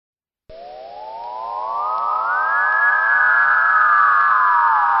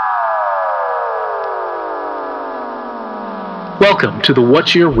Welcome to the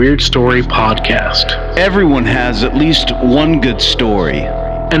What's Your Weird Story podcast. Everyone has at least one good story.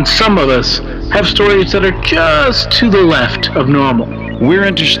 And some of us have stories that are just to the left of normal. We're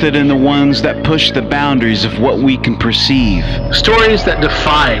interested in the ones that push the boundaries of what we can perceive. Stories that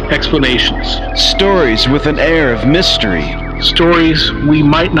defy explanations. Stories with an air of mystery. Stories we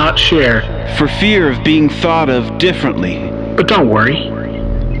might not share for fear of being thought of differently. But don't worry,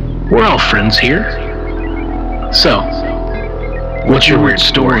 we're all friends here. So, what's your weird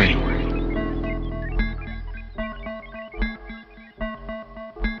story?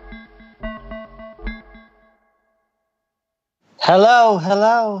 Hello,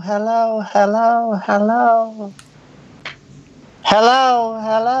 hello, hello, hello, hello. Hello,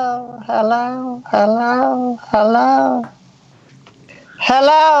 hello, hello, hello, hello.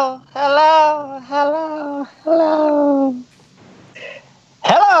 Hello, hello, hello, hello.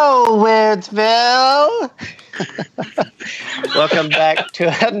 Hello, Weirdsville. Welcome back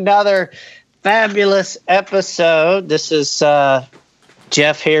to another fabulous episode. This is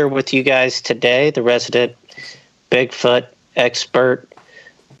Jeff here with you guys today, the resident Bigfoot expert,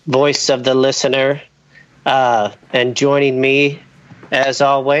 voice of the listener. And joining me, as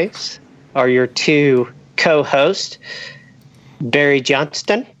always, are your two co-hosts, Barry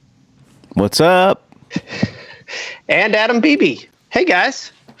Johnston. What's up? And Adam Beebe. Hey,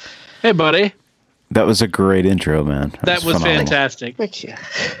 guys. Hey, buddy. That was a great intro, man. That was fantastic. Thank you.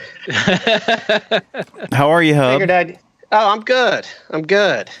 How are you, Hub? I'm good. I'm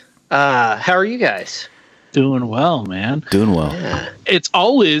good. How are you guys? Doing well, man. Doing well. Yeah. It's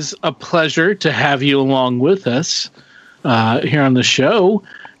always a pleasure to have you along with us here on the show.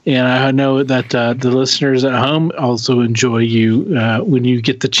 And I know that the listeners at home also enjoy you when you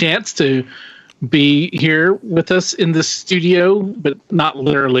get the chance to be here with us in the studio, but not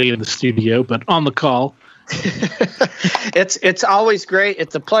literally in the studio, but on the call. It's always great.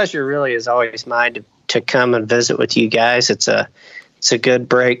 It's a pleasure, really, is always mine to come and visit with you guys. It's a good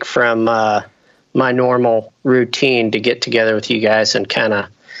break from my normal routine to get together with you guys and kind of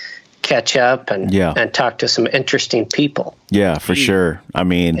catch up and talk to some interesting people. Yeah, for sure. I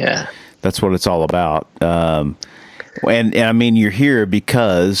mean, that's what it's all about. And I mean, you're here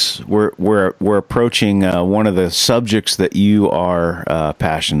because we're approaching one of the subjects that you are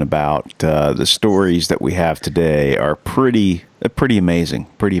passionate about. The stories that we have today are pretty amazing.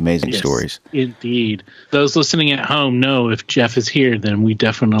 Pretty amazing stories. Indeed. Those listening at home know if Jeff is here, then we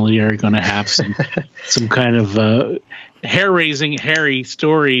definitely are going to have some kind of hair-raising, hairy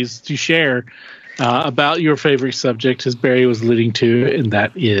stories to share about your favorite subject, as Barry was alluding to, and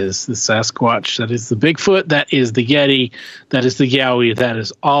that is the Sasquatch, that is the Bigfoot, that is the Yeti, that is the Yowie, that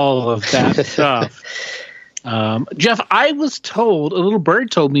is all of that stuff. Jeff, I was told, a little bird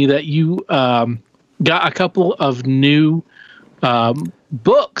told me that you got a couple of new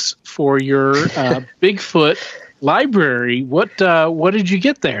books for your Bigfoot library. What did you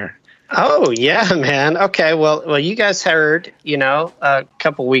get there? Oh, yeah, man. Okay, well, you guys heard, a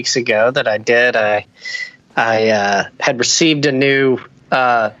couple weeks ago that I did. I had received a new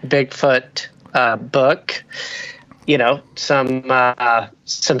Bigfoot book.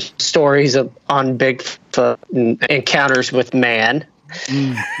 Some stories on Bigfoot and encounters with man.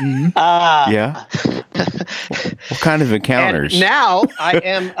 Mm-hmm. Yeah. What kind of encounters? And now I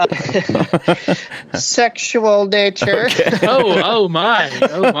am a sexual nature. Okay. Oh my.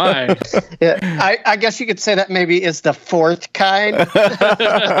 Yeah, I guess you could say that maybe is the fourth kind.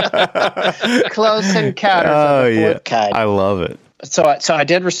 Close encounters of the fourth kind. I love it. So I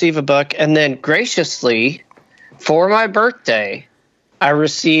did receive a book, and then graciously, for my birthday, I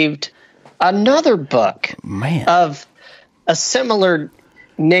received another book of a similar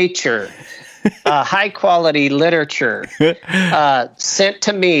nature, high quality literature, sent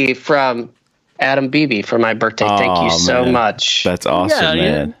to me from Adam Beebe for my birthday. Thank you so much. That's awesome,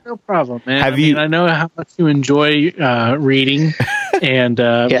 man. Yeah, no problem, man. I know how much you enjoy reading and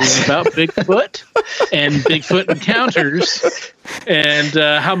reading about Bigfoot and Bigfoot encounters and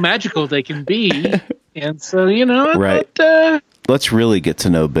how magical they can be. And so, right. Let's really get to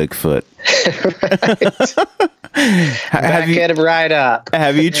know Bigfoot. Back it right up.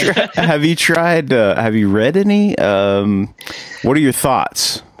 Have you tried? Have you read any? What are your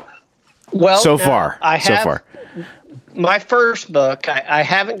thoughts? Well, so far. My first book, I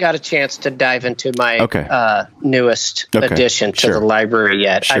haven't got a chance to dive into my newest addition to the library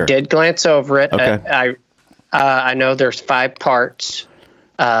yet. Sure. I did glance over it. Okay. I know there's 5 parts.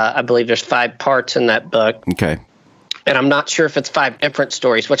 I believe there's 5 parts in that book. Okay. And I'm not sure if it's 5 different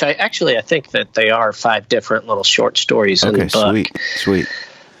stories, which I think that they are 5 different little short stories in the book. Sweet.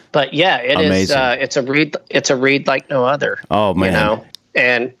 But yeah, it's a read. It's a read like no other. Oh man! You know,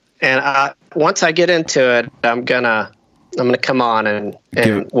 and once I get into it, I'm gonna come on and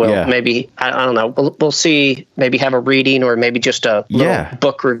maybe I don't know. We'll see. Maybe have a reading or maybe just a little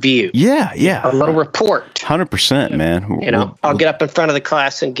book review. Yeah. A little report. 100%, man. You know, I'll get up in front of the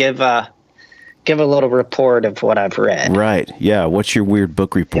class and give a little report of what I've read. Right. Yeah. What's your weird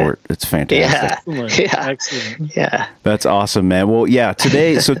book report? Yeah. It's fantastic. Yeah. Excellent. Yeah. That's awesome, man. Well, yeah.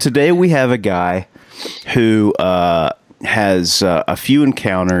 Today we have a guy who has a few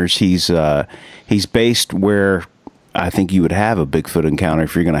encounters. He's based where I think you would have a Bigfoot encounter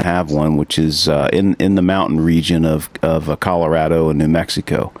if you're going to have one, which is in the mountain region of Colorado and New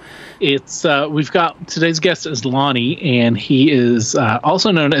Mexico. It's we've got today's guest is Lonnie, and he is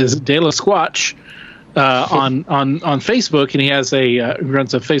also known as De La Squatch on Facebook, and he has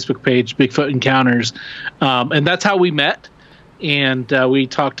runs a Facebook page, Bigfoot Encounters, and that's how we met. And we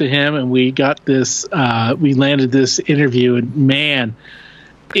talked to him, and we got this. We landed this interview, and man,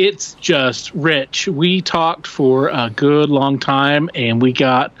 it's just rich. We talked for a good long time, and we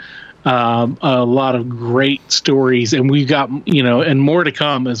got a lot of great stories, and we got and more to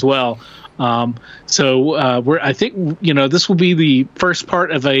come as well. So I think this will be the first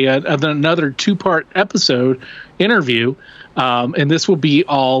part of another 2-part episode interview, and this will be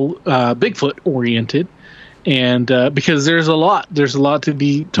all Bigfoot oriented. And because there's a lot to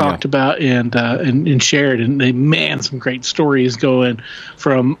be talked about and shared, and man, some great stories going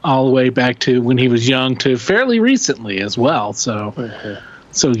from all the way back to when he was young to fairly recently as well. So,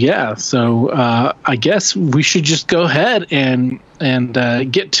 I guess we should just go ahead and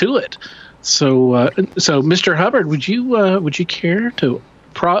get to it. So, Mr. Hubbard, would you care to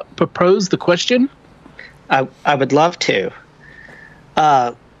propose the question? I would love to.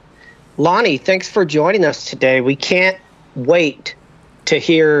 Lonnie, thanks for joining us today. We can't wait to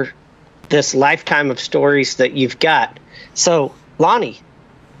hear this lifetime of stories that you've got. So, Lonnie,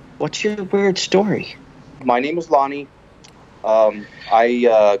 what's your weird story? My name is Lonnie.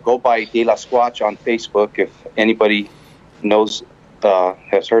 I go by De La Squatch on Facebook. If anybody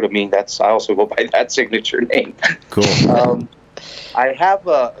has heard of me, I also go by that signature name. Cool. I have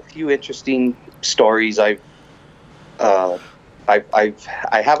a few interesting stories. I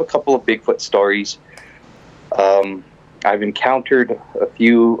have a couple of Bigfoot stories. I've encountered a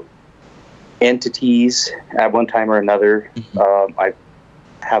few entities at one time or another. I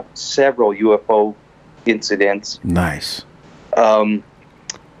have several UFO incidents. Nice.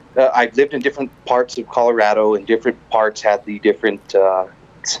 I've lived in different parts of Colorado, and different parts had the different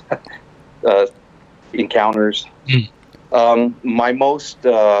encounters. My most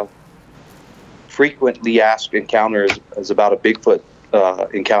frequently asked encounter is about a Bigfoot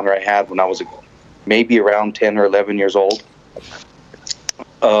encounter I had when I was maybe around 10 or 11 years old.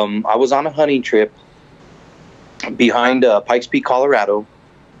 I was on a hunting trip behind Pikes Peak, Colorado,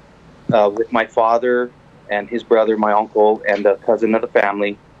 with my father and his brother, my uncle, and a cousin of the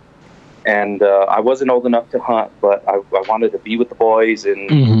family. And I wasn't old enough to hunt, but I wanted to be with the boys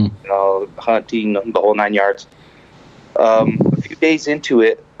and hunting the whole 9 yards. A few days into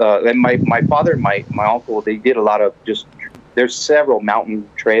it, and my father and my uncle, they did a lot of there's several mountain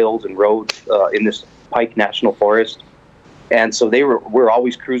trails and roads in this Pike National Forest. And so we're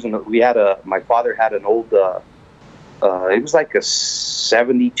always cruising. My father had an old, it was like a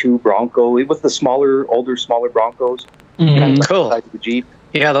 72 Bronco. It was the older, smaller Broncos. Cool. The Jeep.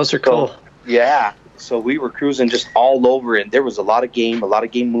 Yeah, those are cool. So, yeah. So we were cruising just all over, and there was a lot of game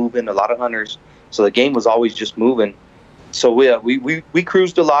moving, a lot of hunters. So the game was always just moving. So we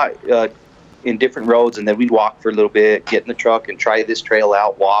cruised a lot in different roads, and then we'd walk for a little bit, get in the truck and try this trail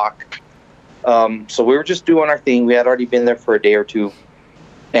out, walk. So we were just doing our thing. We had already been there for a day or two,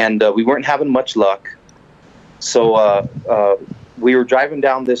 and we weren't having much luck. So we were driving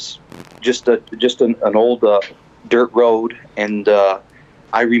down this an old dirt road, and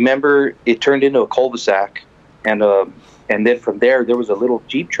I remember it turned into a cul-de-sac, and then from there was a little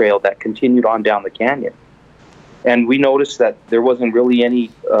Jeep trail that continued on down the canyon. And we noticed that there wasn't really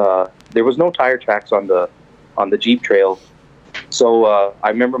there was no tire tracks on the Jeep trail. So I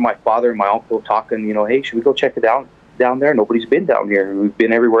remember my father and my uncle talking, hey, should we go check it out down there? Nobody's been down here. We've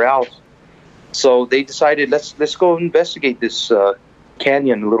been everywhere else. So they decided, let's go investigate this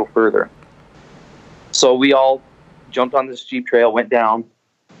canyon a little further. So we all jumped on this Jeep trail, went down,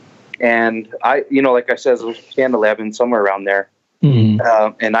 and I, like I said, it was 10, 11, somewhere around there. And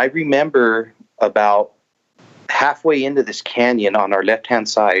I remember about halfway into this canyon on our left-hand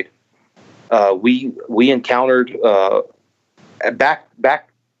side, we encountered back.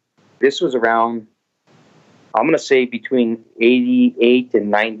 This was around I'm going to say between 88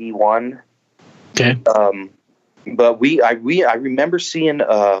 and 91. Okay. But I remember seeing,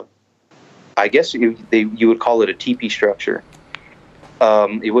 I guess you would call it a teepee structure.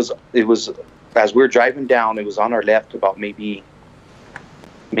 It was as we were driving down, it was on our left about maybe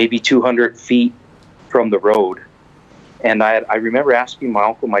 200 feet from the road. And I remember asking my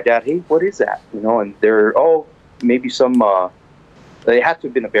uncle, my dad, hey, what is that? And they're, maybe some, they had to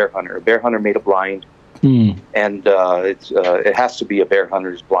have been a bear hunter. A bear hunter made a blind. And it has to be a bear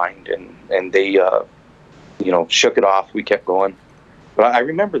hunter's blind. And they, shook it off. We kept going. But I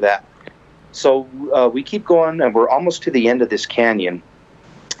remember that. So we keep going, and we're almost to the end of this canyon.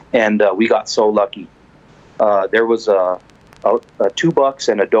 And we got so lucky. There was a 2 bucks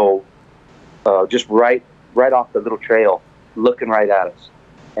and a doe just right off the little trail, looking right at us.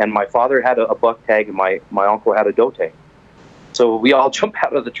 And my father had a buck tag, and my uncle had a doe tag. So we all jump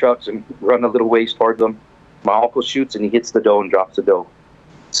out of the trucks and run a little ways towards them. My uncle shoots, and he hits the doe and drops the doe.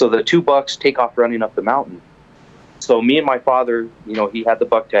 So the 2 bucks take off running up the mountain. So me and my father, he had the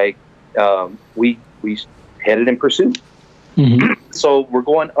buck tag. We headed in pursuit. Mm-hmm. So we're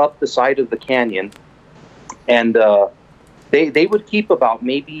going up the side of the canyon, and they would keep about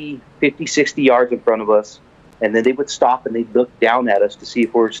maybe 50, 60 yards in front of us, and then they would stop and they'd look down at us to see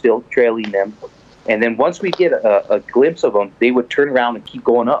if we're still trailing them. And then once we get a glimpse of them, they would turn around and keep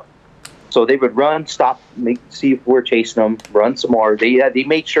going up. So they would run, stop, see if we're chasing them, run some more. They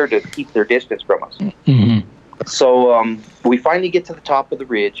made sure to keep their distance from us. Mm-hmm. So we finally get to the top of the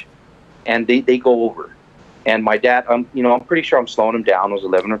ridge, and they go over. And my dad, I'm pretty sure I'm slowing him down. It was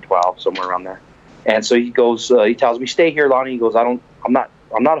 11 or 12, somewhere around there. And so he goes, he tells me, stay here, Lonnie. He goes, I'm not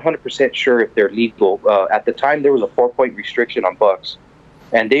 100% sure if they're legal. At the time, there was a 4-point restriction on bucks,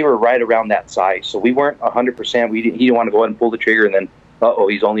 and they were right around that size. So we weren't 100%. He didn't want to go ahead and pull the trigger, and then,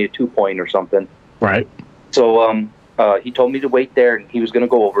 he's only a 2-point or something. Right. So he told me to wait there, and he was going to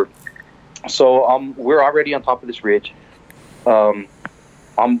go over. So we're already on top of this ridge. I'm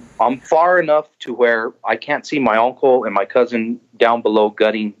far enough to where I can't see my uncle and my cousin down below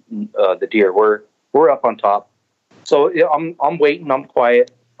gutting the deer. We're up on top. So I'm waiting. I'm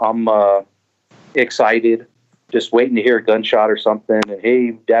quiet. I'm excited, just waiting to hear a gunshot or something. And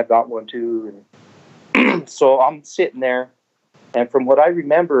hey, Dad got one too. And so I'm sitting there, and from what I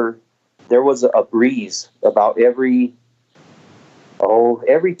remember, there was a breeze about every 2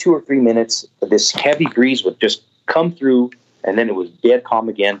 or 3 minutes. This heavy breeze would just come through, and then it was dead calm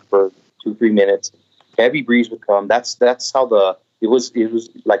again for 2 or 3 minutes. Heavy breeze would come. That's how it was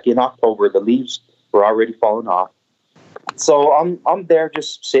like in October. The leaves were already falling off. So I'm there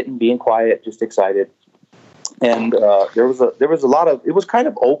just sitting, being quiet, just excited. And there was a lot of, it was kind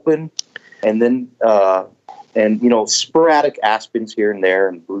of open, and then sporadic aspens here and there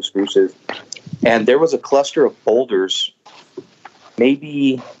and blue spruces. And there was a cluster of boulders,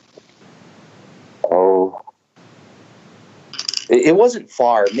 maybe it wasn't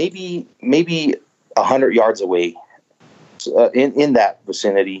far, maybe 100 yards away. In that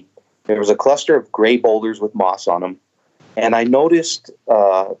vicinity, there was a cluster of gray boulders with moss on them. And I noticed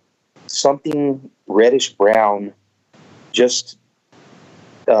something reddish brown. Just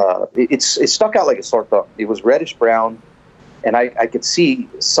it stuck out like a sore thumb. It was reddish brown, and I could see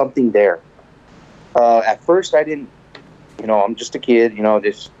something there. At first, I didn't. I'm just a kid. I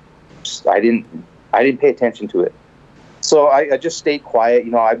didn't pay attention to it. So I just stayed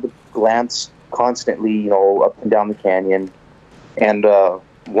quiet. I would glance constantly, up and down the canyon. And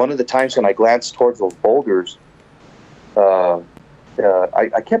one of the times when I glanced towards those boulders, I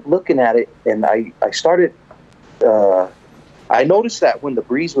kept looking at it, and I started. I noticed that when the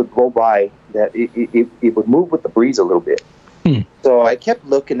breeze would blow by, that it would move with the breeze a little bit. So I kept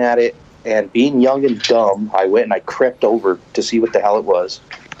looking at it, and being young and dumb, I went and I crept over to see what the hell it was.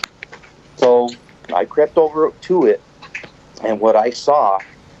 So I crept over to it, and what I saw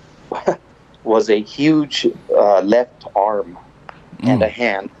was a huge left arm and a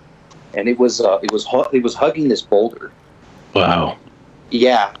hand, and it was hugging this boulder. Wow.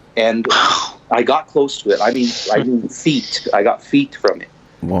 Yeah, and I got close to it. I mean feet. I got feet from it.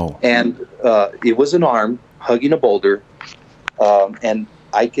 Whoa. And it was an arm hugging a boulder, and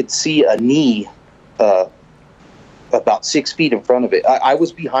I could see a knee about 6 feet in front of it. I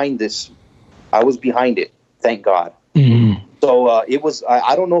was behind this. I was behind it. Thank God. Mm-hmm. So it was.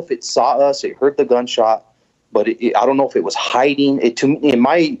 I don't know if it saw us. It heard the gunshot, but I don't know if it was hiding.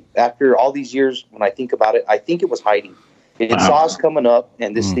 After all these years, when I think about it, I think it was hiding. It saw us coming up,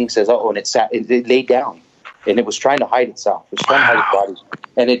 and this thing says, "Oh," and it laid down, and it was trying to hide itself. It was trying to hide its body,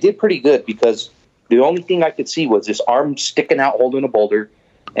 and it did pretty good, because the only thing I could see was this arm sticking out, holding a boulder,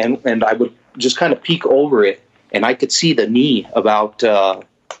 and just kind of peek over it, and I could see the knee about a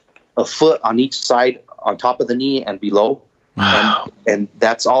foot on each side, on top of the knee and below. Wow. And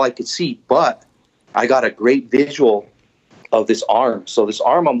that's all I could see. But I got a great visual of this arm. So this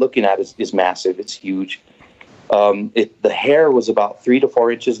arm I'm looking at is massive. It's huge. The hair was about 3 to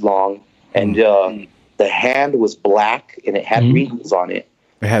 4 inches long, and the hand was black, and it had wrinkles on it.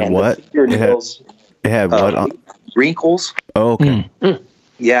 It had what? It had what on? Wrinkles. Oh, okay.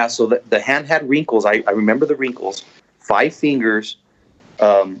 Yeah, so the hand had wrinkles. I remember the wrinkles. 5 fingers,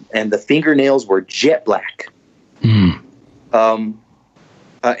 and the fingernails were jet black.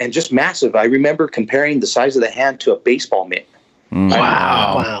 And just massive. I remember comparing the size of the hand to a baseball mitt.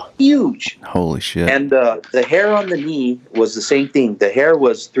 Wow. Huge. Holy shit. And the hair on the knee was the same thing. The hair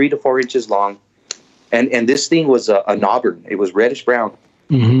was 3 to 4 inches long. And this thing was an auburn. It was reddish brown.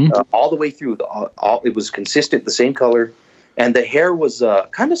 All the way through. It was consistent, the same color. And the hair was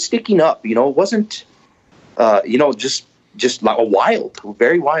kind of sticking up. You know, it wasn't, just like a wild,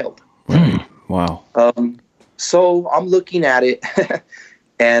 very wild. Wow. So I'm looking at it,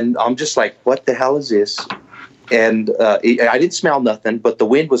 and I'm just like, what the hell is this? And I didn't smell nothing, but the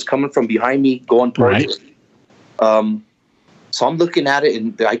wind was coming from behind me, going towards it. So I'm looking at it,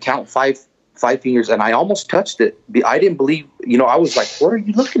 and I count five fingers, and I almost touched it. I didn't believe, I was like, what are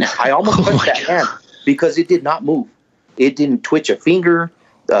you looking at? I almost touched that hand because it did not move. It didn't twitch a finger.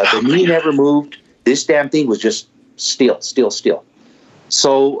 The knee never moved. This damn thing was just still.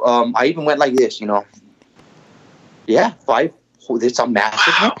 So I even went like this, Yeah, 5. It's a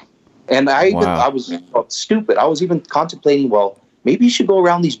massive hand. And I was stupid. I was even contemplating, well, maybe you should go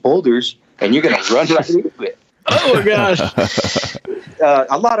around these boulders, and you're going to run right into it. Oh, my gosh.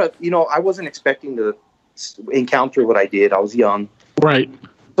 A lot of, I wasn't expecting to encounter what I did. I was young. Right.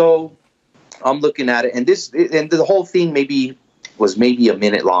 So I'm looking at it, and the whole thing was maybe a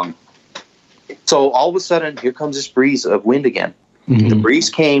minute long. So all of a sudden, here comes this breeze of wind again. The breeze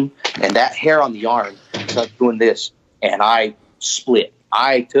came, and that hair on the arm started doing this, and I split.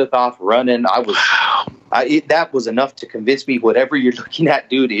 I took off running. That was enough to convince me whatever you're looking at,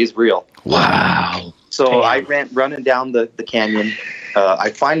 dude, is real. Wow. So I ran running down the canyon. I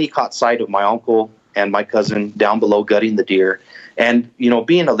finally caught sight of my uncle and my cousin down below gutting the deer. And,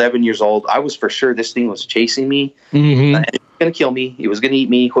 being 11 years old, I was for sure this thing was chasing me. And it was going to kill me. It was going to eat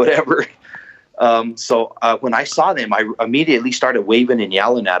me, whatever. So when I saw them, I immediately started waving and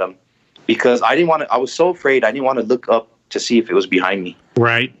yelling at them because I was so afraid. I didn't want to look up to see if it was behind me.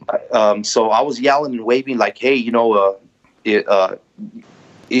 Right. So I was yelling and waving like, hey,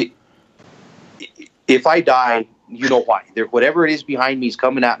 if I die, you know why. Whatever it is behind me is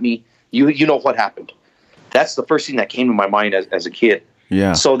coming at me. You know what happened. That's the first thing that came to my mind as a kid.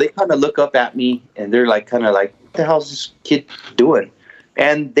 Yeah. So they kind of look up at me, and they're like, what the hell's this kid doing?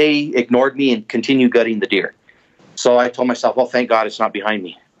 And they ignored me and continued gutting the deer. So I told myself, well, thank God it's not behind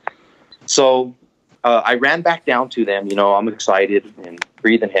me. So I ran back down to them. I'm excited and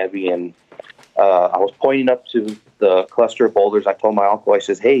breathing heavy, and I was pointing up to the cluster of boulders. I told my uncle, I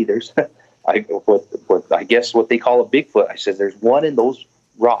says, hey, there's I guess what they call a Bigfoot. I said, there's one in those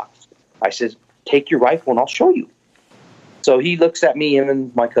rocks. I says, take your rifle and I'll show you. So he looks at me, him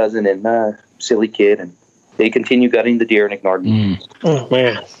and my cousin, and silly kid, and they continue gutting the deer and ignored me. Oh,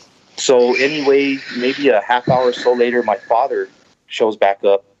 man. So anyway, maybe a half hour or so later, my father shows back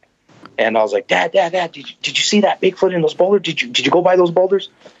up, and I was like, Dad, did you see that Bigfoot in those boulders? Did you go by those boulders?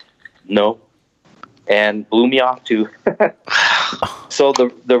 No. And blew me off too. So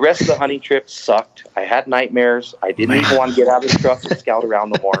the rest of the hunting trip sucked. I had nightmares. I didn't even want to get out of the truck and scout around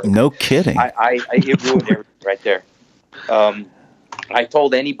no more. No kidding. It ruined everything right there. I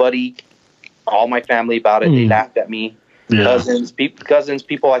told anybody, all my family about it. They laughed at me. Yeah. Cousins,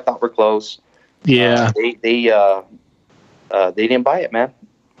 people I thought were close. Yeah. They didn't buy it, man.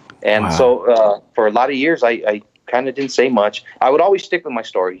 And so for a lot of years, I kind of didn't say much. I would always stick with my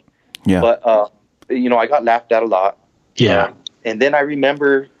story. Yeah. But, I got laughed at a lot. Yeah. And then I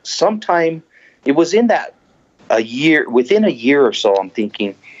remember sometime, it was within a year or so, I'm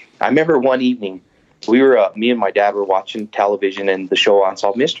thinking. I remember one evening, me and my dad were watching television, and the show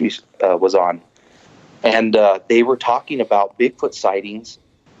Unsolved Mysteries was on. And they were talking about Bigfoot sightings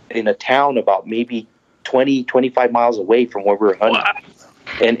in a town about maybe 20, 25 miles away from where we were hunting. Wow.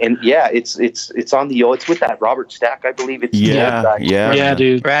 And yeah, it's on it's with that Robert Stack, I believe. Yeah,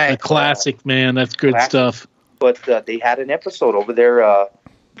 dude. Right. A classic, man. That's good stuff. But they had an episode over there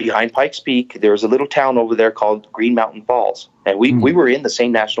behind Pikes Peak. There was a little town over there called Green Mountain Falls. And we were in the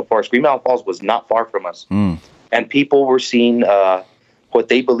same national forest. Green Mountain Falls was not far from us. And people were seeing what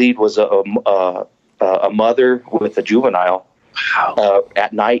they believed was a mother with a juvenile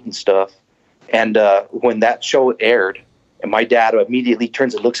at night and stuff. And when that show aired, and my dad immediately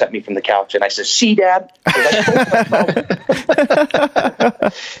turns and looks at me from the couch, and I said, "See, Dad."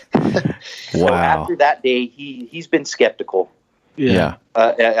 So after that day, he's been skeptical. Yeah.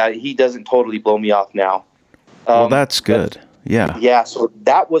 He doesn't totally blow me off now. Well, that's good. Yeah. So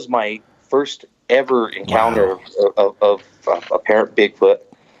that was my first ever encounter of a parent Bigfoot.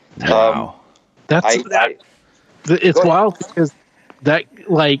 Wow. It's wild because that,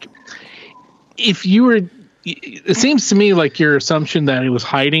 like, if you were, it seems to me like your assumption that it was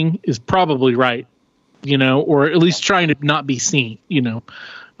hiding is probably right, or at least trying to not be seen,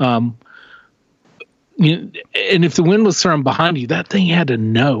 and if the wind was from behind you, that thing had to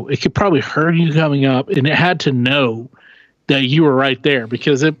know. It could probably heard you coming up, and it had to know that you were right there,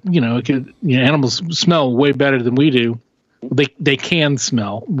 because it could, animals smell way better than we do. They can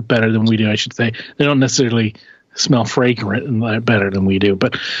smell better than we do, I should say. They don't necessarily smell fragrant and better than we do,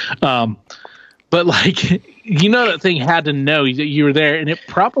 but like, that thing had to know that you were there, and it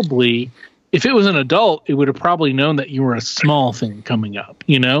probably, if it was an adult, it would have probably known that you were a small thing coming up,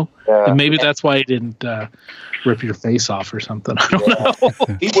 and maybe that's why it didn't rip your face off or something. I don't know.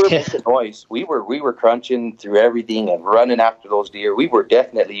 We were making noise. We were crunching through everything and running after those deer. We were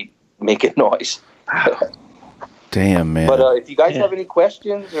definitely making noise. Damn, man. But if you guys have any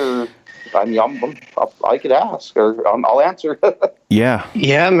questions, or I could ask, or I'll answer. Yeah,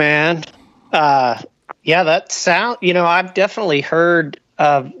 man. That sound. I've definitely heard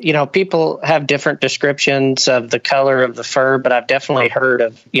of. People have different descriptions of the color of the fur, but I've definitely heard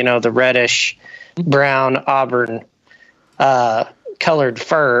of the reddish brown auburn colored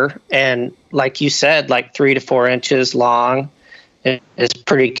fur, and like you said, like 3 to 4 inches long. It is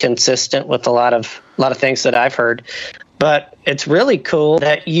pretty consistent with a lot of things that I've heard. But it's really cool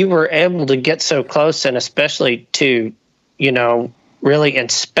that you were able to get so close, and especially to, really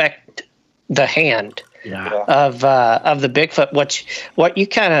inspect the hand of the Bigfoot. What you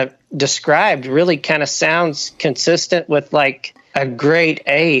kind of described really kind of sounds consistent with like a great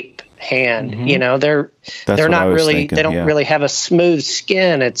ape hand. Mm-hmm. They're not really thinking, they don't really have a smooth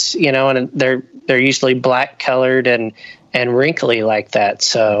skin. It's and they're usually black colored and wrinkly like that.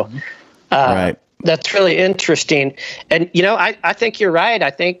 So right. That's really interesting. And I think you're right. I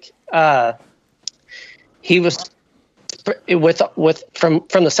think he was with from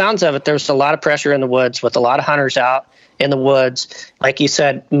the sounds of it, there's a lot of pressure in the woods with a lot of hunters out in the woods. Like you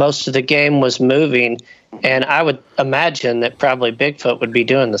said, most of the game was moving, and I would imagine that probably Bigfoot would be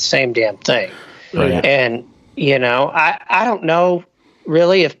doing the same damn thing. Right. And I don't know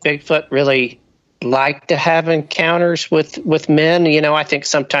really if Bigfoot really like to have encounters with men. I think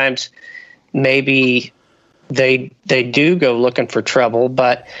sometimes maybe they do go looking for trouble,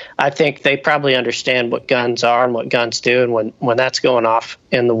 but I think they probably understand what guns are and what guns do, and when that's going off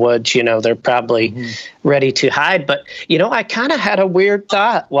in the woods, they're probably ready to hide. But I kind of had a weird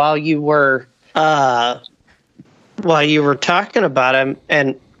thought while you were talking about him.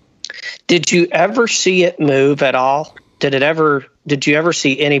 And did you ever see it move at all? Did you ever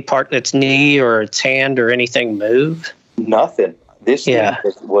see any part of its knee or its hand or anything move? Nothing. This thing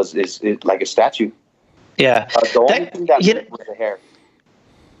is like a statue. Yeah. The only thing that moved was the hair.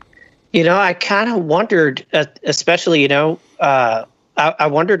 I kind of wondered, especially, I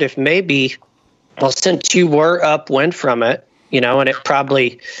wondered if maybe, well, since you were upwind from it, and it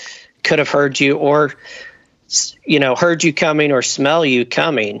probably could have heard you or, heard you coming or smell you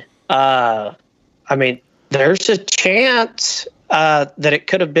coming. I mean, there's a chance that it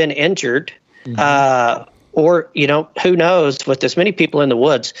could have been injured. Mm-hmm. Or, who knows, with as many people in the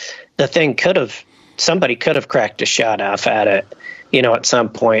woods, somebody could have cracked a shot off at it, at some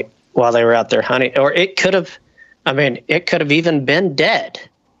point while they were out there hunting. Or it could have even been dead.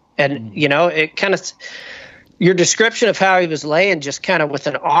 And, it kind of, your description of how he was laying just kind of with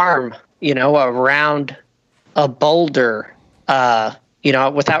an arm, around a boulder,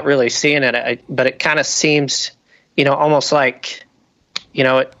 without really seeing it. But it kind of seems, almost like,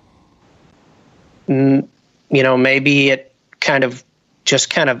 maybe it kind of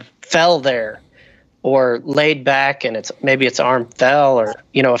fell there or laid back, and maybe its arm fell, or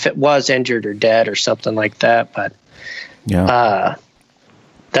if it was injured or dead or something like that. But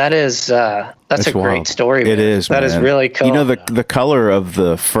that's a wild. great story. It is. That is really cool. The color of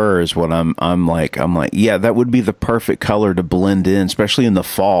the fur is what I'm like, yeah, that would be the perfect color to blend in, especially in the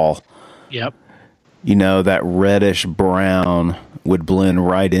fall. Yep. That reddish brown would blend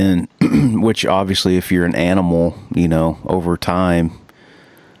right in, which obviously if you're an animal, over time,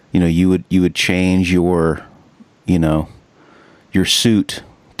 you would change your suit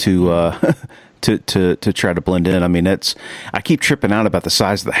to to try to blend in. I mean, I keep tripping out about the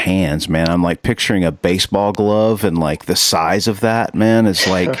size of the hands, man. I'm like picturing a baseball glove, and like the size of that, man, is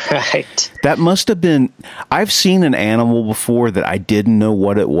like, right. That must have been, I've seen an animal before that I didn't know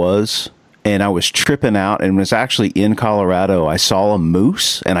what it was. And I was tripping out, and was actually in Colorado. I saw a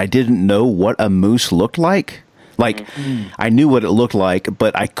moose, and I didn't know what a moose looked like. Like, I knew what it looked like,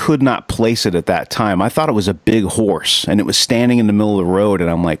 but I could not place it at that time. I thought it was a big horse, and it was standing in the middle of the road, and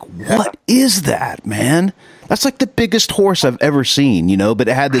I'm like, what is that, man? That's like the biggest horse I've ever seen, you know, but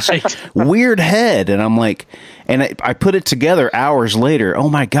it had this weird head, and I'm like, and I put it together hours later. Oh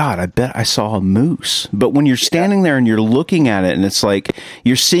my God, I bet I saw a moose. But when you're standing there and you're looking at it, and it's like,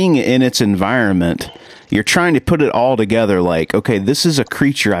 you're seeing it in its environment, you're trying to put it all together like, okay, this is a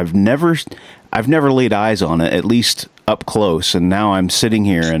creature I've never laid eyes on it, at least up close, and now I'm sitting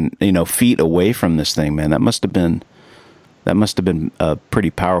here and, you know, feet away from this thing, man. That must have been a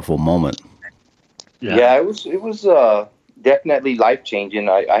pretty powerful moment. Yeah, it was definitely life changing.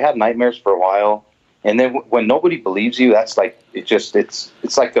 I had nightmares for a while, and then when nobody believes you, that's like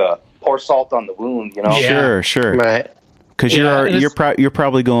it's like a pour salt on the wound, you know. Yeah. Sure, right. Because you're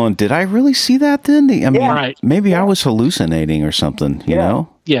probably going, did I really see that then? I mean, maybe I was hallucinating or something, you know?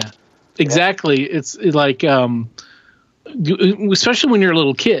 Yeah, exactly. It's like, especially when you're a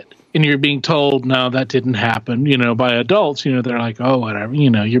little kid and you're being told, no, that didn't happen, you know, by adults, you know, they're like, oh, whatever,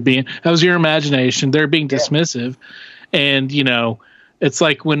 you know, that was your imagination. They're being dismissive. And, you know, it's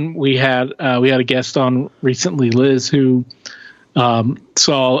like when we had a guest on recently, Liz, who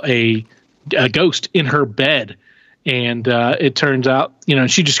saw a ghost in her bed. And it turns out, you know,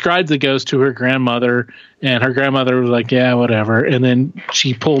 she described the ghost to her grandmother, and her grandmother was like, yeah, whatever. And then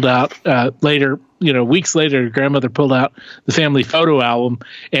she pulled out later, you know, weeks later, her grandmother pulled out the family photo album,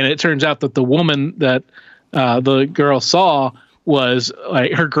 and it turns out that the woman that the girl saw was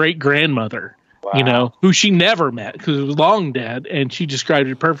like her great grandmother. Wow. You know, who she never met because it was long dead, and she described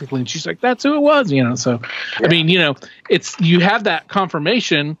it perfectly. And she's like, that's who it was, you know. So, I mean, you know, you have that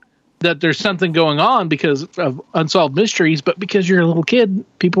confirmation that there's something going on because of unsolved mysteries, but because you're a little kid,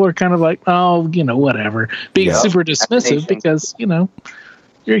 people are kind of like, oh, you know, whatever, being super dismissive because, you know,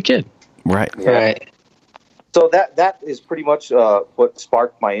 you're a kid. Right. Yeah. Right. So that is pretty much what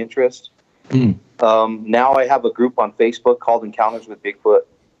sparked my interest. Now I have a group on Facebook called Encounters with Bigfoot.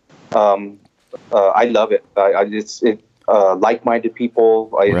 I love it. It's like-minded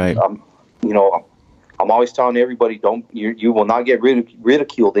people. You know, I'm always telling everybody, you will not get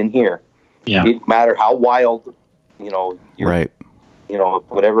ridiculed in here. Yeah. No matter how wild, you know, right. You know,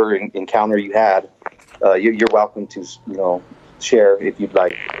 whatever encounter you had, you're welcome to, you know, share if you'd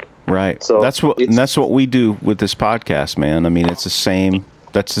like. Right. So that's what we do with this podcast, man. I mean, that's the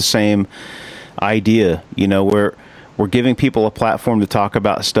same idea. You know, we're giving people a platform to talk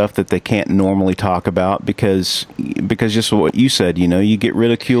about stuff that they can't normally talk about because just what you said, you know, you get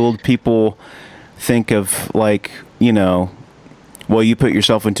ridiculed, people think of like, you know, well, you put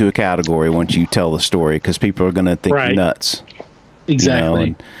yourself into a category once you tell the story because people are going to think you're nuts. Exactly.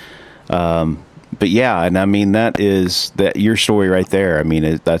 You know? But yeah, and I mean, that your story right there. I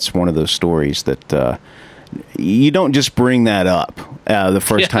mean, that's one of those stories that you don't just bring that up the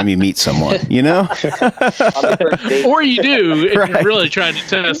first time you meet someone, you know? Or you do if you're really trying to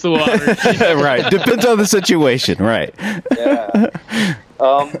test the water. Right. Depends on the situation. Right. Yeah.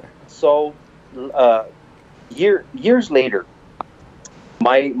 So years later,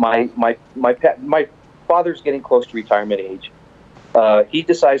 my father's getting close to retirement age. He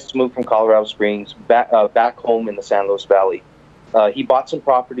decides to move from Colorado Springs back home in the San Luis Valley. He bought some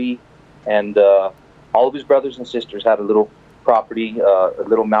property, and all of his brothers and sisters had a little property, a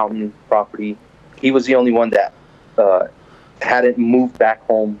little mountain property. He was the only one that hadn't moved back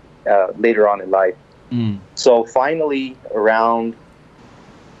home later on in life. So finally, around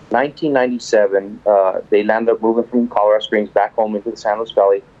 1997, they landed up moving from Colorado Springs back home into the San Luis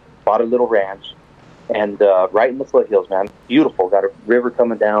Valley, bought a little ranch, and right in the foothills, man, beautiful. Got a river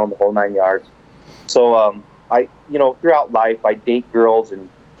coming down, the whole 9 yards. So throughout life, I date girls and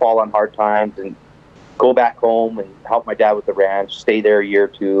fall on hard times and go back home and help my dad with the ranch, stay there a year or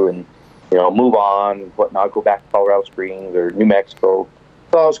two, and move on and whatnot. Go back to Colorado Springs or New Mexico.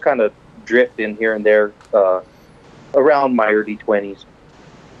 So I was kind of drifting here and there around my early 20s,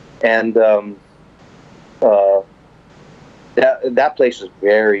 and that place is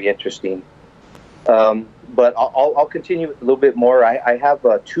very interesting. But I'll continue a little bit more. I have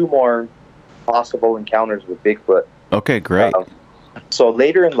 2 more possible encounters with Bigfoot. Okay, great. So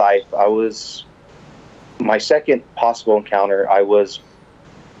later in life, my second possible encounter, I was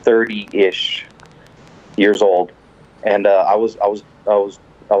 30-ish years old, and I was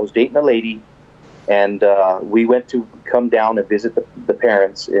dating a lady, And we went to come down and visit the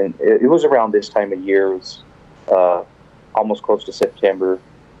parents. And it was around this time of year. It was almost close to September.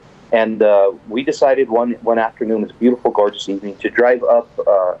 And we decided one afternoon, it's a beautiful, gorgeous evening, to drive up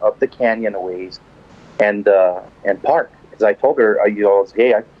the canyon a ways and park. Because I told her,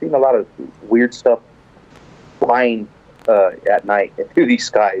 hey, I've seen a lot of weird stuff flying at night through these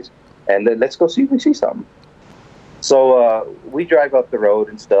skies, and then let's go see if we see something. So we drive up the road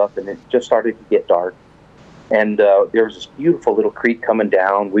and stuff, and it just started to get dark. And there was this beautiful little creek coming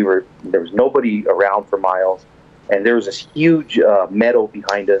down. There was nobody around for miles, and there was this huge meadow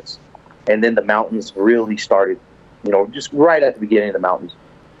behind us. And then the mountains really started, just right at the beginning of the mountains.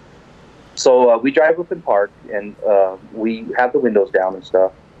 So we drive up and park, and we have the windows down and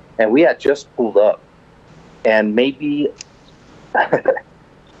stuff. And we had just pulled up, and maybe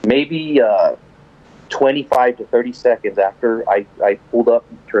 25 to 30 seconds after I pulled up,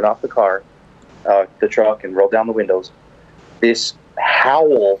 turned off the truck, and rolled down the windows, this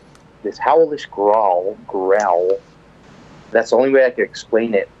howlish growl. That's the only way I could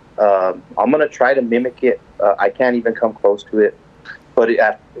explain it. I'm going to try to mimic it. I can't even come close to it. But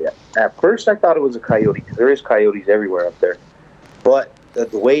at first I thought it was a coyote, because there is coyotes everywhere up there. But the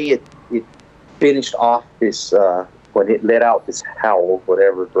way it finished off this, when it let out this howl,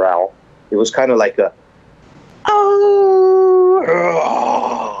 whatever, growl, it was kind of like a, oh.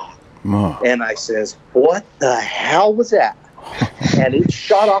 And I says, what the hell was that? And it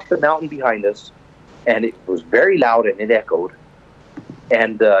shot off the mountain behind us, and it was very loud, and it echoed.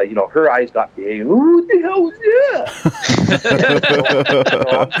 And, her eyes got big. What the hell was that?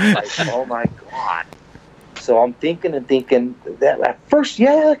 Like, oh, my God. So I'm thinking that at first,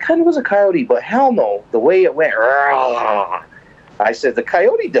 it kind of was a coyote, but hell no. The way it went, I said, the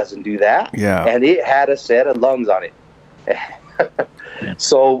coyote doesn't do that. Yeah. And it had a set of lungs on it.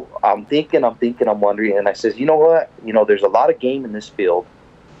 So I'm wondering. And I says, you know what? There's a lot of game in this field.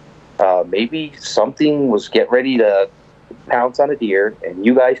 Maybe something was getting ready to pounce on a deer, and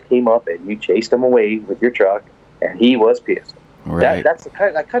you guys came up and you chased him away with your truck, and he was pissed. Right. I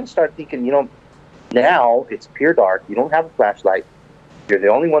kind of started thinking, now it's pure dark. You don't have a flashlight. You're the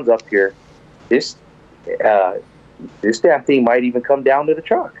only ones up here. This damn thing might even come down to the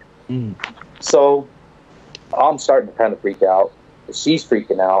truck. Mm. So I'm starting to kind of freak out. She's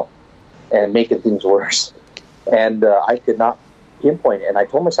freaking out and making things worse. And I could not pinpoint it. And I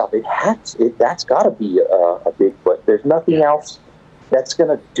told myself, that's got to be a Bigfoot. There's nothing else that's going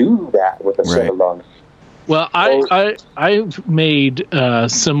to do that with a set of lungs. Well, I've made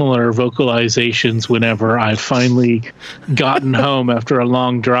similar vocalizations whenever I've finally gotten home after a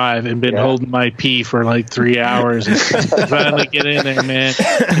long drive and been holding my pee for like 3 hours. And finally get in there, man.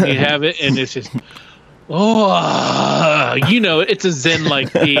 And you have it, and it's just, it's a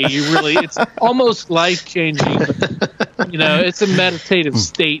Zen-like pee. It's almost life-changing. It's a meditative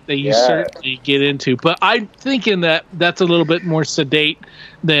state that you certainly get into. But I'm thinking that's a little bit more sedate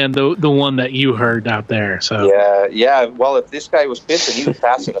than the one that you heard out there. So yeah. Well, if this guy was pissing, he was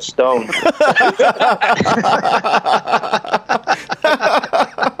passing a stone.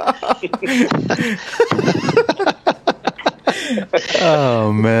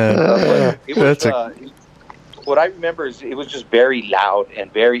 Oh man, what I remember is it was just very loud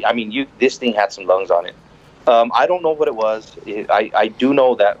and very. I mean, this thing had some lungs on it. I don't know what it was. I do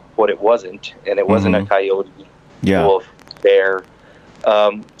know that what it wasn't, and it wasn't a coyote, wolf, bear.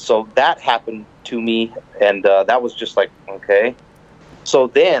 So that happened to me, and that was just like, okay. So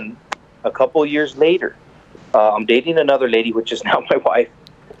then, a couple years later, I'm dating another lady, which is now my wife,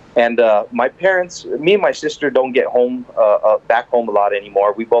 and my parents, me and my sister, don't get home back home a lot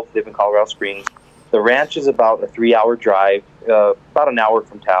anymore. We both live in Colorado Springs. The ranch is about a 3-hour drive, about an hour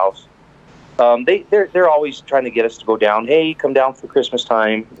from Taos. They're always trying to get us to go down. Hey, come down for Christmas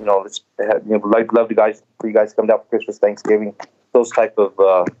time. Love for you guys to come down for Christmas, Thanksgiving, those type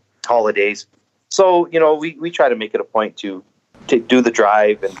of holidays. So we try to make it a point to do the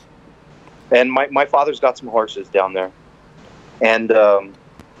drive, and my father's got some horses down there, and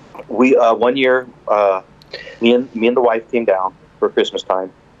we one year me and the wife came down for Christmas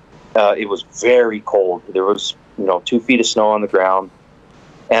time. It was very cold. There was 2 feet of snow on the ground.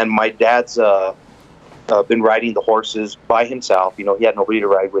 And my dad's been riding the horses by himself. He had nobody to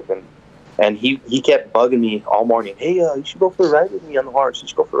ride with him. And he kept bugging me all morning. Hey, you should go for a ride with me on the horse. You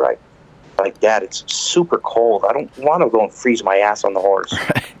should go for a ride. I'm like, Dad, it's super cold. I don't want to go and freeze my ass on the horse.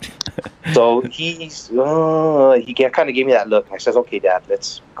 Right. So he kind of gave me that look. And I says, okay, Dad,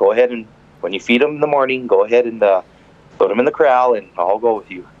 let's go ahead, and when you feed him in the morning, go ahead and put him in the corral, and I'll go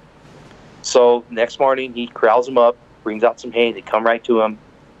with you. So next morning, he corrals them up, brings out some hay. They come right to him.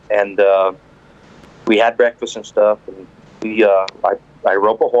 And we had breakfast and stuff, and I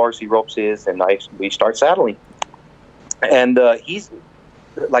rope a horse, he ropes his, and we start saddling. And he's,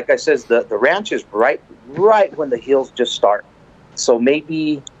 like I says, the ranch is right when the hills just start. So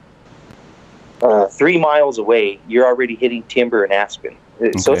maybe 3 miles away, you're already hitting timber and aspen.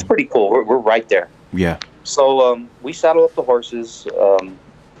 Okay. So it's pretty cool. We're right there. Yeah. So we saddle up the horses,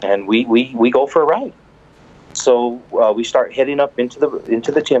 and we go for a ride. So we start heading up into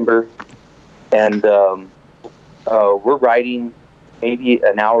the timber, and we're riding maybe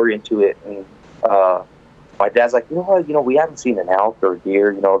an hour into it, and my dad's like, we haven't seen an elk or a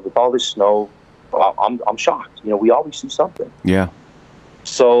deer, with all this snow. I'm shocked. We always see something. Yeah.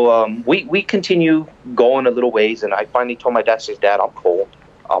 So we continue going a little ways, and I finally told my dad, says, Dad, I'm cold.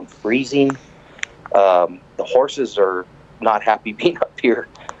 I'm freezing. The horses are not happy being up here.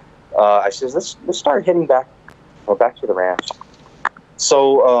 I says, let's start heading back to the ranch.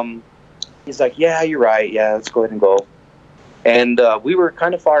 So he's like, yeah, you're right. Yeah, let's go ahead and go. And we were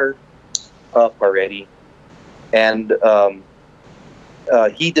kind of far up already. And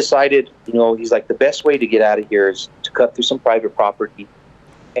he decided, he's like, the best way to get out of here is to cut through some private property,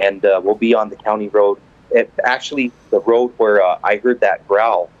 and we'll be on the county road. Actually, the road where I heard that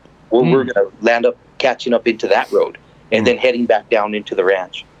growl, we're going to land up catching up into that road and then heading back down into the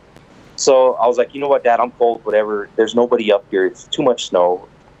ranch. So I was like, you know what, Dad, I'm cold, whatever. There's nobody up here. It's too much snow.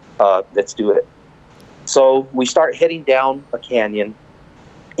 Let's do it. So we start heading down a canyon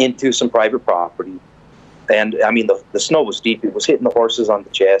into some private property. And, I mean, the snow was deep. It was hitting the horses on the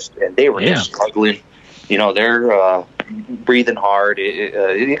chest, and they were just struggling. They're breathing hard.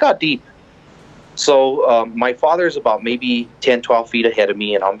 It got deep. So my father's about maybe 10, 12 feet ahead of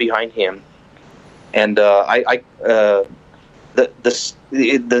me, and I'm behind him. And the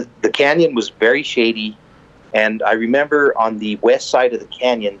canyon was very shady. And I remember on the west side of the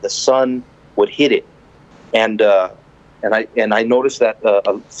canyon, the sun would hit it. And I noticed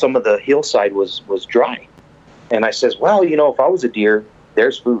that some of the hillside was dry. And I says, well, if I was a deer,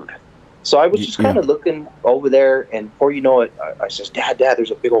 there's food. So I was just kind of looking over there, and before you know it, I says, Dad,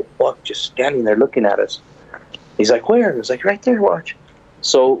 there's a big old buck just standing there looking at us. He's like, where? I was like, right there, watch.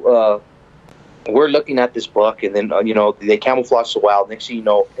 So we're looking at this buck, and then, they camouflage so wild. Next thing you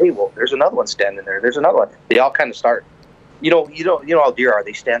know, hey, well, there's another one standing there. There's another one. They all kind of start, you know how deer are.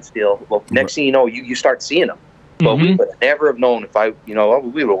 They stand still. Well, next thing you know, you start seeing them. But we would never have known if we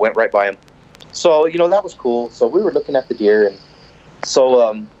would have went right by him. So, that was cool. So we were looking at the deer, and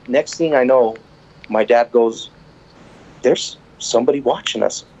so next thing I know, my dad goes, there's somebody watching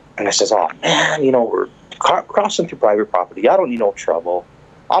us. And I says, oh, man, we're crossing through private property. I don't need no trouble.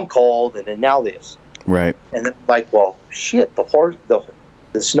 I'm cold, and then now this. Right. And then, well, shit, the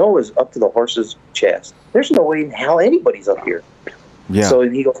snow is up to the horse's chest. There's no way in hell anybody's up here. Yeah. So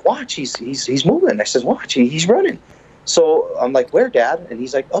he goes, watch, he's moving. I says, watch, he's running. So I'm like, where, Dad? And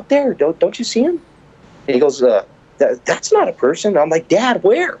he's like, up there. Don't you see him? And he goes, that's not a person. I'm like, Dad,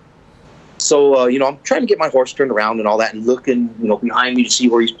 where? So, I'm trying to get my horse turned around and all that, and looking, behind me to see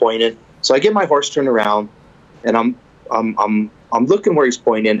where he's pointing. So I get my horse turned around, and I'm looking where he's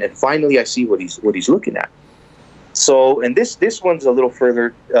pointing, and finally I see what he's looking at. So, and this one's a little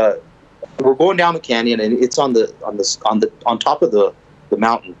further. We're going down the canyon, and it's on top of the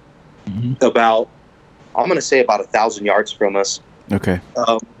mountain, about, I'm going to say about 1,000 yards from us. Okay.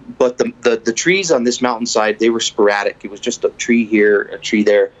 But the trees on this mountainside, they were sporadic. It was just a tree here, a tree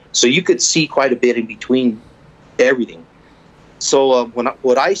there. So you could see quite a bit in between everything. So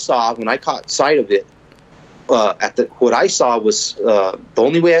what I saw, when I caught sight of it, what I saw was, the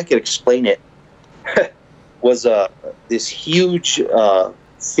only way I could explain it was this huge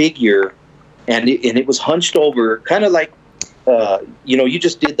figure, and it was hunched over, kind of like, you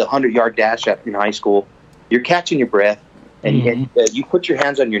just did the 100-yard dash in high school. You're catching your breath, and you put your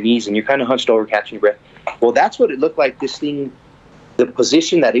hands on your knees, and you're kind of hunched over, catching your breath. Well, that's what it looked like, this thing, the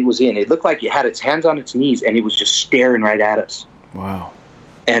position that it was in. It looked like it had its hands on its knees, and it was just staring right at us. Wow.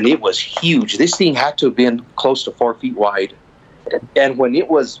 And it was huge. This thing had to have been close to 4 feet wide. And when it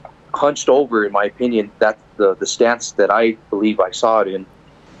was hunched over, in my opinion, that's the stance that I believe I saw it in,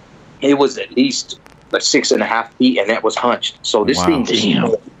 it was at least 6.5 feet, and that was hunched. So this thing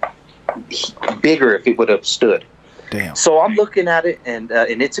was bigger if it would have stood. Damn. So I'm looking at it, and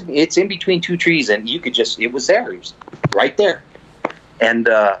it's in between two trees, and you could just, it was there. It was right there. And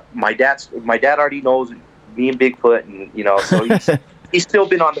my dad already knows me and Bigfoot, and so he's still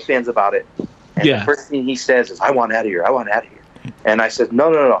been on the fence about it. And the first thing he says is, I want out of here. And I said,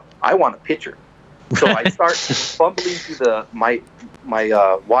 no, I want a picture. So I start fumbling through my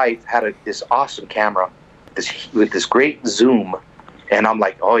wife had this awesome camera with this great zoom, and I'm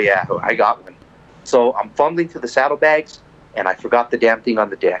like, oh yeah, I got one. So I'm fumbling through the saddlebags, and I forgot the damn thing on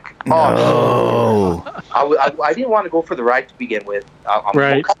the deck. Oh, I didn't want to go for the ride to begin with.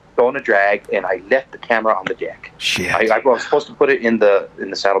 I'm going to drag, and I left the camera on the deck. Shit! I was supposed to put it in the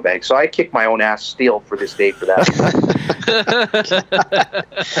saddlebag, so I kicked my own ass still for this day for that.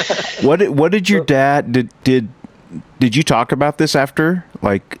 What did your dad did you talk about this after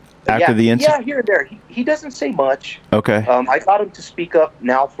the incident? Yeah, here and there. He doesn't say much. Okay. I got him to speak up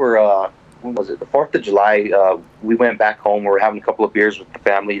now for when was it? The 4th of July. We went back home. We were having a couple of beers with the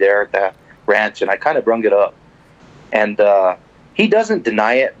family there at the ranch, and I kind of brung it up. And he doesn't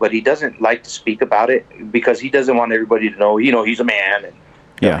deny it, but he doesn't like to speak about it because he doesn't want everybody to know. He's a man,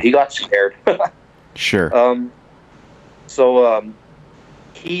 and he got scared. Sure. So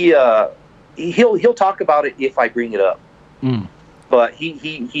he'll talk about it if I bring it up. Mm. But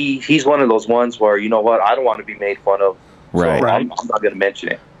he's one of those ones where, you know what, I don't want to be made fun of. Right. So I'm not going to mention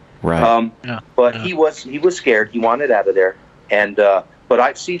it. Right. But he was scared. He wanted out of there. And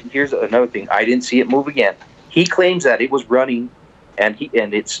but here's another thing. I didn't see it move again. He claims that it was running, and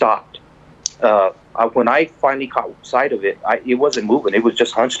it stopped. When I finally caught sight of it, it wasn't moving. It was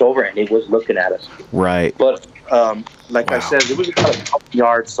just hunched over, and it was looking at us. Right. But I said, it was about a couple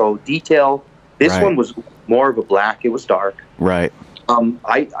yards. So detail. This one was more of a black. It was dark. Right.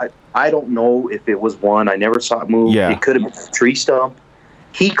 I don't know if it was one. I never saw it move. Yeah. It could have been a tree stump.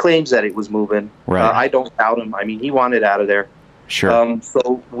 He claims that it was moving. Right. I don't doubt him. I mean, he wanted out of there. Sure.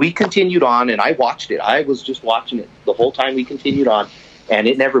 So we continued on, and I watched it. I was just watching it the whole time we continued on, and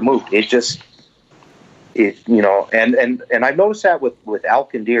it never moved. And I've noticed that with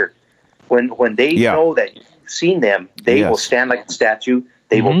elk and deer. When they know that you've seen them, they will stand like a statue.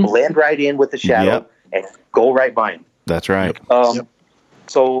 They will blend right in with the shadow and go right by him. That's right.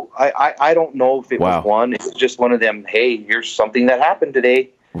 So I don't know if it was one. It was just one of them, hey, here's something that happened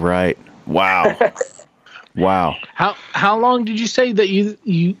today. Right. Wow. Wow. How long did you say that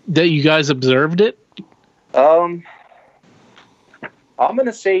you guys observed it? I'm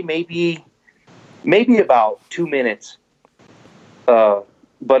gonna say maybe about 2 minutes. But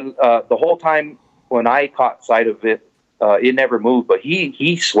the whole time when I caught sight of it, it never moved. But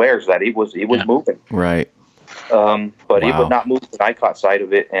he swears that it was moving. Right. But it would not move when I caught sight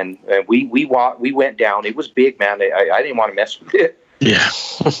of it, and we went down. It was big, man. I didn't want to mess with it. Yeah.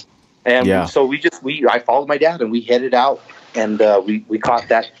 And so I followed my dad, and we headed out, and we caught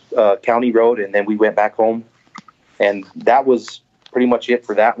that county road, and then we went back home, and that was pretty much it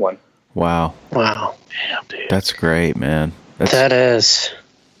for that one. Wow. Wow. Damn, dude. That's great, man. That's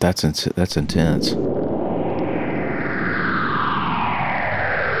intense.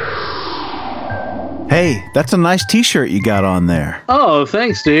 Hey, that's a nice t-shirt you got on there. Oh,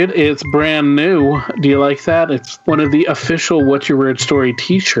 thanks, dude. It's brand new. Do you like that? It's one of the official What's Your Weird Story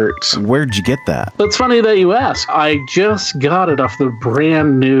t-shirts. Where'd you get that? It's funny that you ask. I just got it off the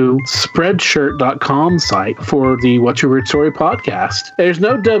brand new Spreadshirt.com site for the What's Your Weird Story podcast. There's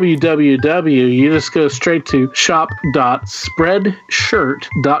no www. You just go straight to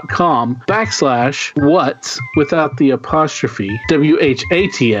shop.spreadshirt.com/what's without the apostrophe WHATS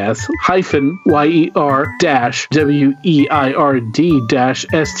 -WEIRD-STORY,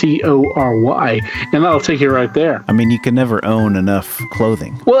 and that'll take you right there. I mean, you can never own enough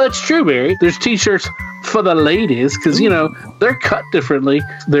clothing. Well, it's true, Barry. There's t-shirts for the ladies because, they're cut differently.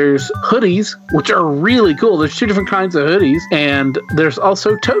 There's hoodies, which are really cool. There's 2 different kinds of hoodies, and there's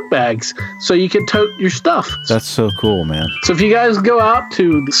also tote bags, so you can tote your stuff. That's so cool, man. So if you guys go out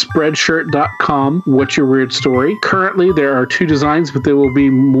to Spreadshirt.com, What's Your Weird Story, currently there are 2 designs, but there will be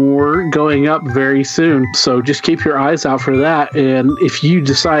more going up very soon. So just keep your eyes out for that. And if you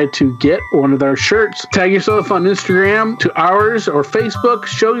decide to get one of our shirts, tag yourself on Instagram to ours or Facebook.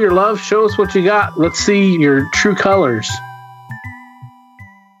 Show your love. Show us what you got. Let's see your true colors.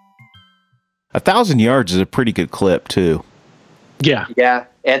 1,000 yards is a pretty good clip too. Yeah. Yeah.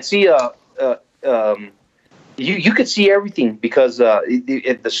 And see, you could see everything because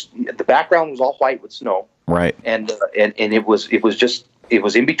the background was all white with snow. Right. And it was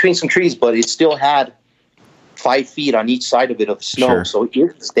in between some trees, but it still had 5 feet on each side of it of snow. Sure. So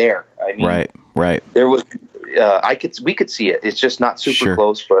it was there. I mean, right. There was, we could see it. It's just not super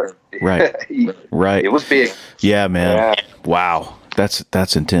close, but right. It was big. Yeah, man. Yeah. Wow.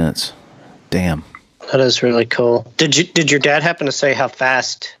 That's intense. Damn. That is really cool. Did your dad happen to say how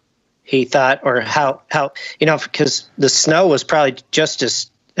fast he thought, or how because the snow was probably just as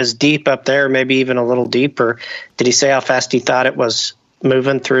deep up there, maybe even a little deeper. Did he say how fast he thought it was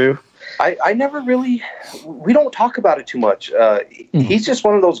moving through? I never really. We don't talk about it too much. He's just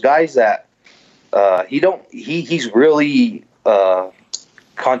one of those guys that he's really kind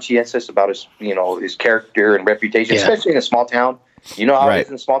conscientious about his, his character and reputation, especially in a small town. You know how it is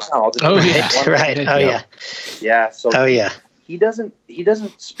in a small town. Yeah. So he doesn't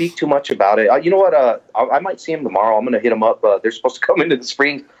speak too much about it. You know what? I might see him tomorrow. I'm going to hit him up. They're supposed to come into the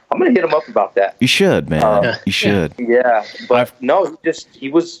spring. I'm going to hit him up about that. You should, man. You should. Yeah, but no, he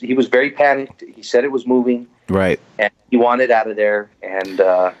was very panicked. He said it was moving. Right. And he wanted out of there. And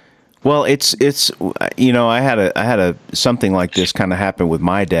well, it's I had a something like this kind of happen with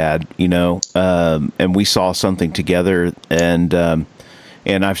my dad, and we saw something together, and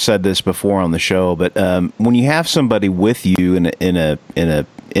I've said this before on the show, but when you have somebody with you in a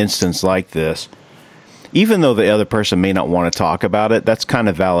instance like this, even though the other person may not want to talk about it, that's kind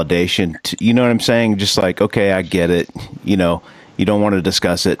of validation. You know what I'm saying? Just like, okay, I get it. You don't want to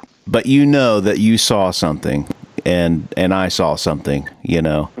discuss it, but that you saw something. And I saw something,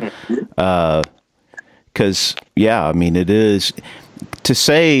 because it is to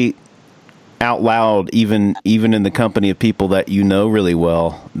say out loud, even in the company of people that really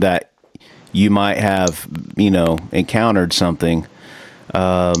well, that you might have encountered something.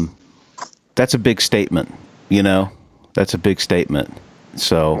 That's a big statement, That's a big statement.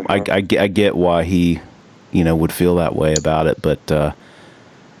 So I get why he, would feel that way about it, but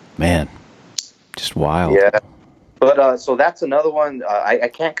man, just wild. Yeah. But so that's another one. I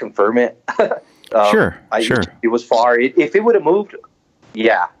can't confirm it. Sure. It was far. If it would have moved,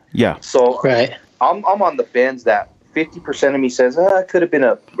 yeah. So I'm on the fence that 50% of me says it could have been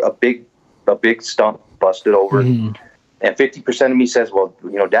a big stump busted over, and 50% of me says, well,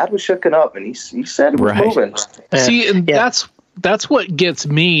 Dad was shooken up, and he said it was moving. See, and that's what gets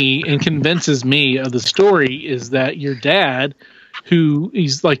me and convinces me of the story is that your dad, who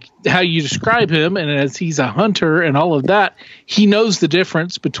he's like how you describe him, and as he's a hunter and all of that, he knows the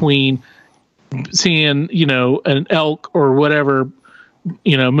difference between seeing, an elk or whatever,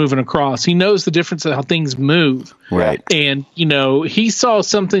 moving across. He knows the difference of how things move. Right. And, he saw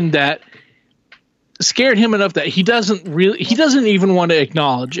something that scared him enough that he doesn't even want to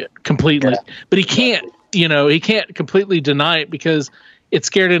acknowledge it completely, but he can't completely deny it because it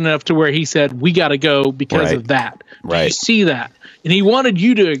scared him enough to where he said, we got to go because of that. Right. You see that? And he wanted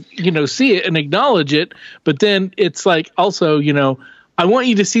you to, see it and acknowledge it. But then it's like, also, I want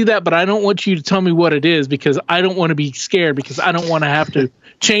you to see that, but I don't want you to tell me what it is because I don't want to be scared because I don't want to have to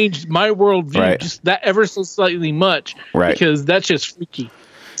change my worldview just that ever so slightly much because that's just freaky.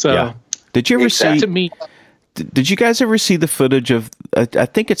 So did you ever see to me? Did you guys ever see the footage of, I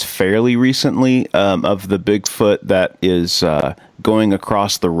think it's fairly recently, of the Bigfoot that is going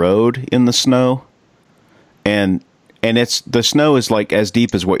across the road in the snow? And the snow is like as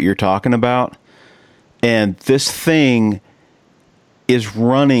deep as what you're talking about. And this thing is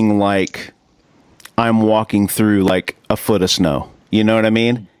running like I'm walking through like a foot of snow. You know what I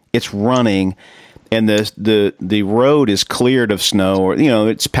mean? It's running, and the road is cleared of snow, or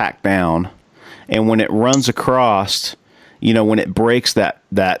it's packed down. And when it runs across, when it breaks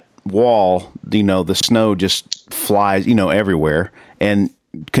that wall, the snow just flies, everywhere and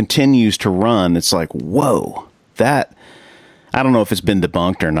continues to run. It's like, whoa, that, I don't know if it's been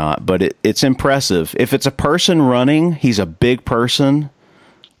debunked or not, but it's impressive. If it's a person running, he's a big person,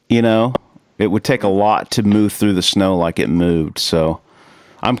 it would take a lot to move through the snow like it moved. So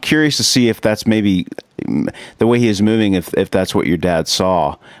I'm curious to see if that's maybe the way he is moving, if that's what your dad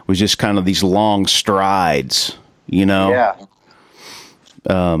saw, was just kind of these long strides, Yeah.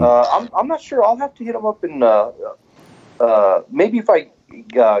 I'm not sure. I'll have to hit him up and maybe if I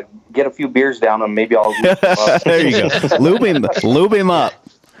get a few beers down him, maybe I'll lube him up. There you go. Lube him up.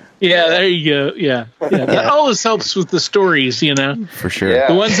 Yeah, there you go. Yeah. That always helps with the stories, For sure. Yeah.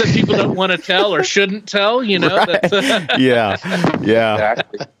 The ones that people don't want to tell or shouldn't tell, Right. That's, Yeah.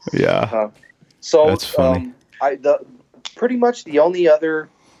 Exactly. Yeah. So that's funny. Pretty much the only other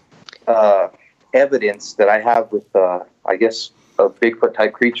evidence that I have with, I guess, a Bigfoot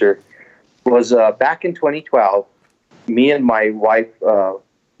type creature was back in 2012. Me and my wife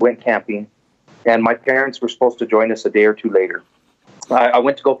went camping, and my parents were supposed to join us a day or two later. I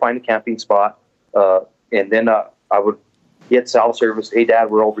went to go find a camping spot, and then I would get cell service. Hey, Dad,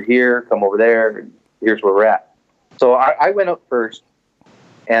 we're over here. Come over there. And here's where we're at. So I went up first,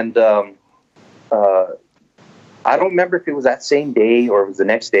 and I don't remember if it was that same day or it was the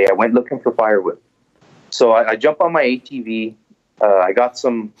next day. I went looking for firewood. So I jumped on my ATV. I got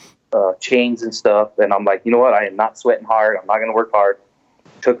some chains and stuff, and I'm like, you know what? I am not sweating hard. I'm not going to work hard.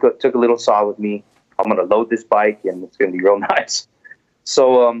 Took a little saw with me. I'm going to load this bike, and it's going to be real nice.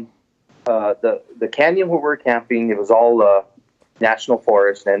 So the canyon where we're camping, it was all national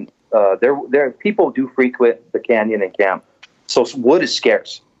forest, and there people do frequent the canyon and camp. So wood is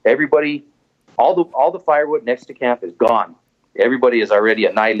scarce. Everybody, all the firewood next to camp is gone. Everybody has already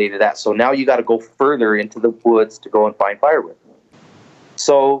annihilated that. So now you got to go further into the woods to go and find firewood.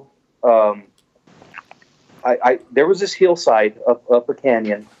 So there was this hillside up a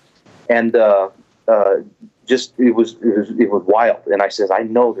canyon, and just it was wild. And I says, I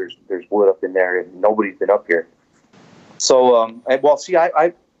know there's wood up in there, and nobody's been up here. So let me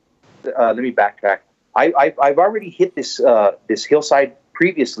backtrack. I've already hit this hillside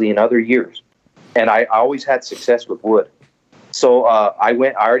previously in other years, and I always had success with wood. So I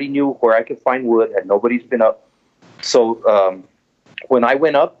already knew where I could find wood, and nobody's been up. So when I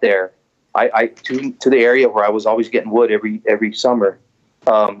went up there, to the area where I was always getting wood every summer,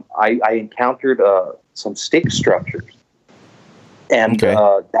 I encountered some stick structures, and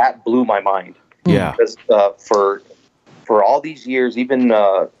that blew my mind. Yeah, because for all these years, even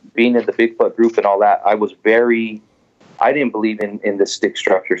being in the Bigfoot group and all that, I didn't believe in the stick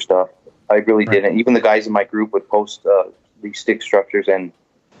structure stuff. I really didn't. Even the guys in my group would post these stick structures, and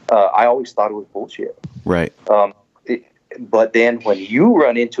I always thought it was bullshit. Right. But then when you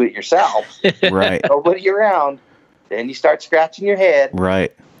run into it yourself, right, nobody around, then you start scratching your head.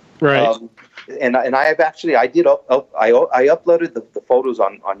 Right. And I uploaded the photos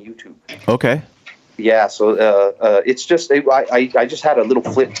on YouTube. Okay. Yeah, so it's just I just had a little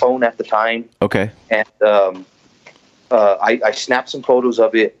flip phone at the time. Okay. And I snapped some photos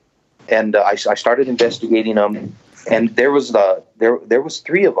of it, and I started investigating them, and there was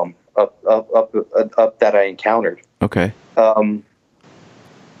 3 of them up that I encountered. Okay. I've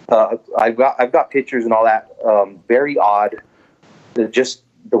got pictures and all that. Very odd. Just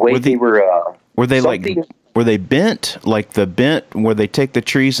the way they were. Were they Were they bent, like the bent where they take the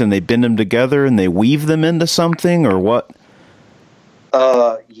trees and they bend them together and they weave them into something, or what?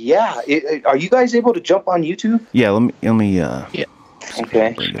 Yeah. Are you guys able to jump on YouTube? Yeah. Let me. Yeah.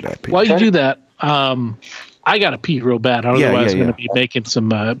 Okay. Bring it up here. While you do that, I gotta pee real bad. Otherwise, I'm gonna be making some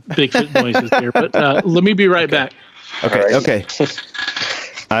Bigfoot noises here. But let me be right back. Okay. Alrighty.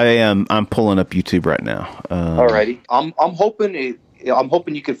 Okay. I'm pulling up YouTube right now. Alrighty. I'm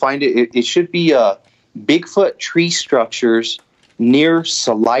hoping you can find it. It should be Bigfoot tree structures near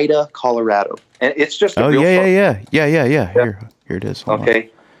Salida, Colorado, and it's just a real photo. Yeah. Here it is. Hold on.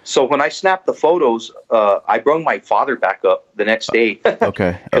 So when I snapped the photos, I brought my father back up the next day.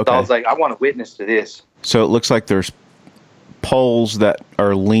 Okay. I was like, I want a witness to this. So it looks like there's poles that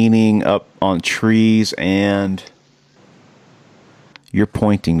are leaning up on trees, and you're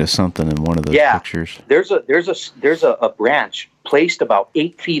pointing to something in one of those pictures. There's a branch placed about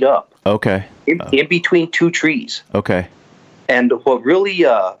 8 feet up. Okay. In between 2 trees. Okay. And what really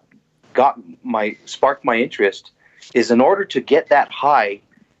sparked my interest is, in order to get that high,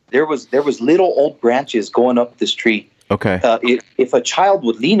 there was little old branches going up this tree. Okay. If a child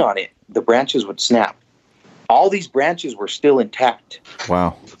would lean on it, the branches would snap. All these branches were still intact.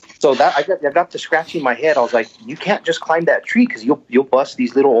 Wow. So that I got to scratching my head. I was like, you can't just climb that tree because you'll bust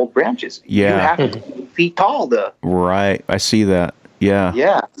these little old branches. Yeah. You have to be 8 feet tall. Right. I see that. Yeah.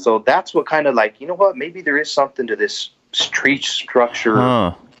 Yeah. So that's what kind of like, you know what? Maybe there is something to this tree structure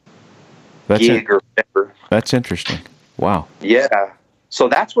gig or whatever. That's interesting. Wow. Yeah. So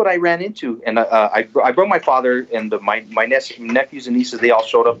that's what I ran into, and I brought my father and my nephews and nieces. They all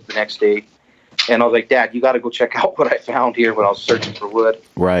showed up the next day, and I was like, Dad, you got to go check out what I found here when I was searching for wood.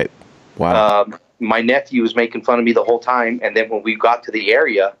 Right. Wow. My nephew was making fun of me the whole time, and then when we got to the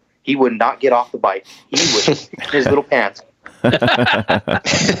area, he would not get off the bike. He was in his little pants.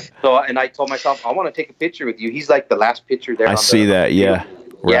 So, and I told myself, I want to take a picture with you. He's like the last picture there. I see that. Yeah.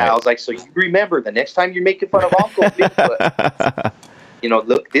 Right. Yeah. I was like, so you remember the next time you're making fun of Uncle Bigfoot.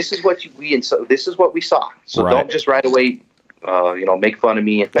 Look, this is what this is what we saw. So don't just right away, make fun of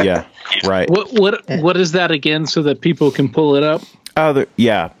me. Yeah, right. What is that again, so that people can pull it up?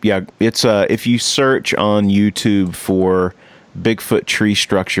 Yeah. It's if you search on YouTube for Bigfoot tree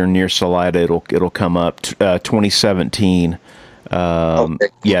structure near Salida, it'll come up. 2017.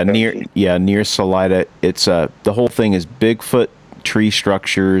 Near Salida. It's the whole thing is Bigfoot tree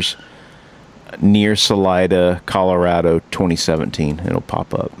structures near Salida, Colorado, 2017. It'll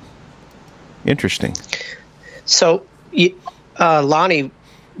pop up. Interesting. So, Lonnie,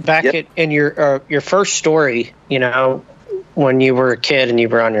 back in your first story, when you were a kid and you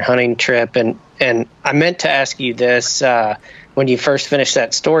were on your hunting trip, and I meant to ask you this when you first finished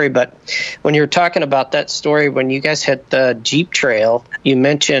that story, but when you were talking about that story, when you guys hit the Jeep Trail, you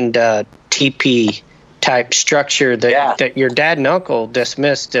mentioned teepee type structure that your dad and uncle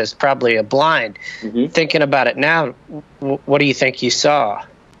dismissed as probably a blind. Mm-hmm. Thinking about it now, what do you think you saw?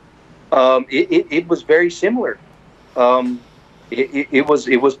 It was very similar. It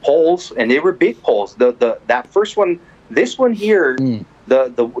was poles, and they were big poles. That first one, this one here,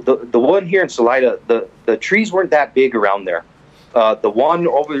 the one here in Salida, the trees weren't that big around there. The one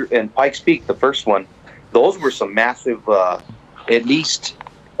over in Pikes Peak, the first one, those were some massive, at least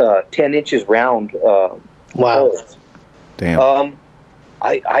 10 inches round. Wow. Poles. Damn. All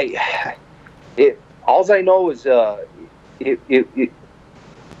I know is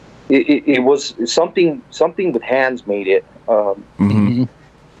it was something with hands made it.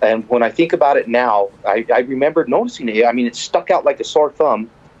 And when I think about it now, I remember noticing it. I mean, it stuck out like a sore thumb,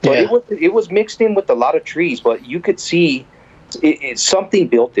 but it was mixed in with a lot of trees. But you could see something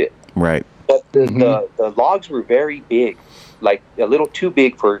built it. Right. But the logs were very big, like a little too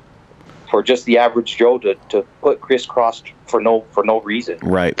big for just the average Joe to put crisscross for no reason.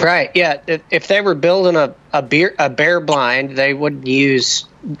 Right. Yeah. If they were building a bear blind, they wouldn't use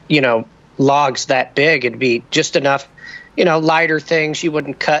logs that big. It'd be just enough. Lighter things. You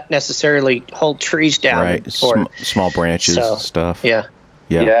wouldn't cut necessarily whole trees down. Right. Small branches stuff. Yeah.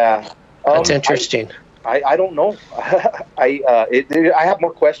 That's interesting. I don't know. I have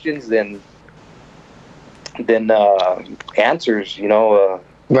more questions than answers.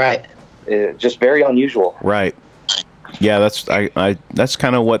 Right. Just very unusual. Right. Yeah. That's that's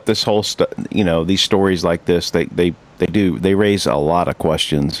kind of what this whole stuff. These stories like this, they do. They raise a lot of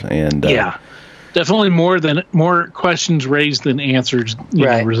questions, and definitely more questions raised than answers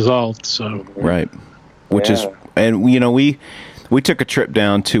resolved. So right, which is, and we took a trip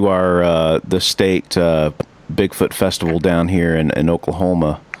down to our the state Bigfoot festival down here in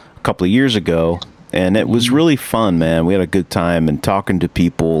Oklahoma a couple of years ago, and it was really fun, man. We had a good time and talking to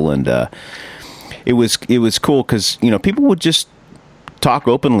people, and it was cool because people would just talk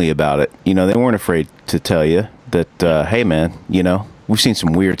openly about it. They weren't afraid to tell you that, hey, man, we've seen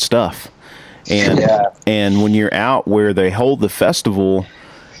some weird stuff. And when you're out where they hold the festival,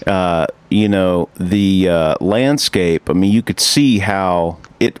 the landscape, I mean, you could see how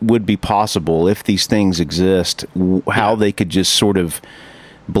it would be possible if these things exist, how they could just sort of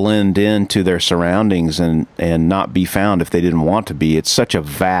blend into their surroundings and not be found if they didn't want to be. It's such a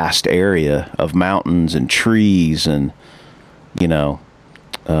vast area of mountains and trees and,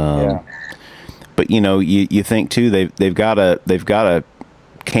 but you think too, they've got to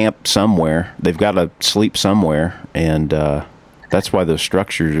camp somewhere. They've got to sleep somewhere, and that's why those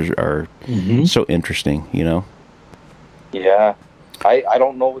structures are so interesting. Yeah, I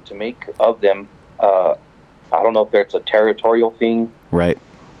don't know what to make of them. I don't know if it's a territorial thing. Right.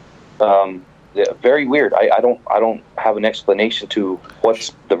 Very weird. I don't have an explanation to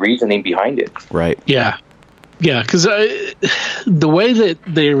what's the reasoning behind it. Right. Yeah, because the way that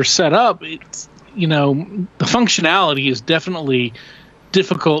they were set up, it's the functionality is definitely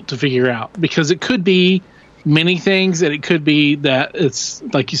difficult to figure out, because it could be many things, and it could be that it's,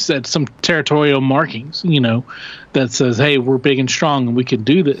 like you said, some territorial markings, that says, hey, we're big and strong and we can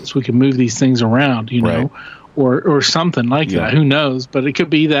do this, we can move these things around, or something like that. Who knows? But it could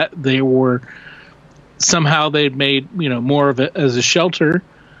be that they were somehow they'd made more of it as a shelter,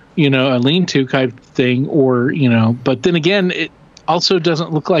 a lean-to type thing, or but then again, it also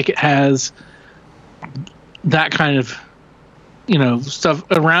doesn't look like it has that kind of stuff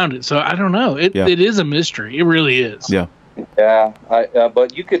around it. So I don't know. It is a mystery. It really is. Yeah.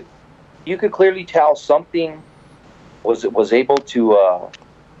 But you could clearly tell something was able to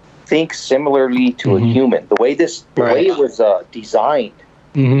think similarly to a human. The way the way it was designed.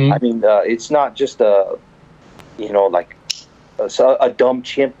 I mean, it's not just like a dumb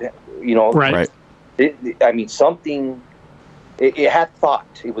chimp. Right. I mean, something. It had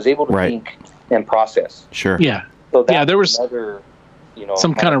thought. It was able to think and process. Sure. Yeah. So there was another,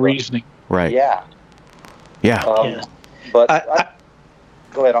 some kind of reasoning. Right. Yeah. But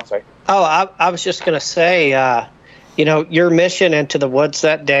go ahead. I'm sorry. Oh, I was just going to say, your mission into the woods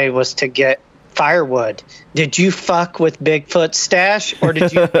that day was to get firewood. Did you fuck with Bigfoot's stash, or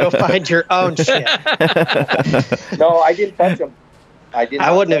did you go find your own shit? No, I didn't touch them.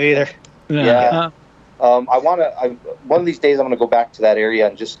 I wouldn't have either. Yeah. One of these days I'm going to go back to that area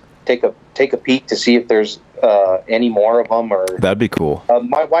and just take a peek to see if there's any more of them. Or that'd be cool.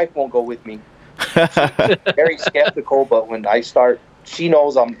 My wife won't go with me. She's very skeptical, but when I start, she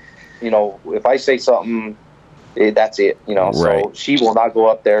knows I'm. If I say something, that's it. So she will not go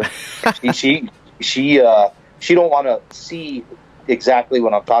up there. she don't want to see exactly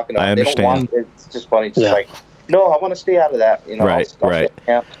what I'm talking about. I understand. It's just funny. It's like, no, I want to stay out of that. Right.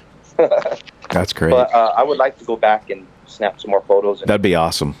 Camp. That's great. But I would like to go back and snap some more photos. That'd be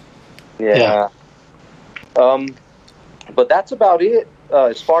awesome. Yeah. But that's about it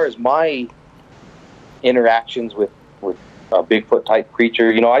as far as my interactions with a Bigfoot type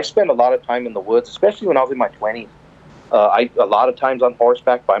creature. I spent a lot of time in the woods, especially when I was in my 20s. A lot of times on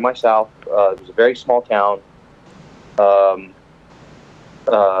horseback by myself. It was a very small town. I'm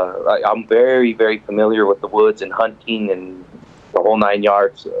very, very familiar with the woods and hunting and the whole 9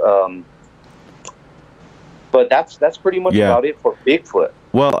 yards. But that's pretty much about it for Bigfoot.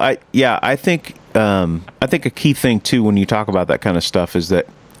 Well, I think a key thing too when you talk about that kind of stuff is that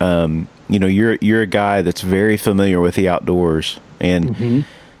you're a guy that's very familiar with the outdoors, and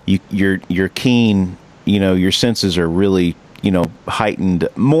you're keen. Your senses are really heightened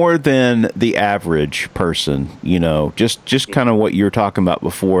more than the average person. Just kind of what you were talking about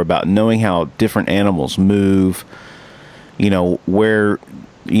before about knowing how different animals move.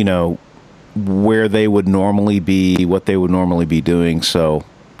 Where they would normally be, what they would normally be doing. So,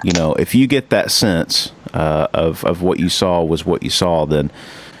 if you get that sense of what you saw was what you saw, then,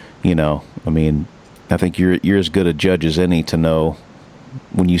 I think you're as good a judge as any to know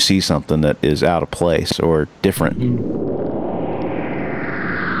when you see something that is out of place or different.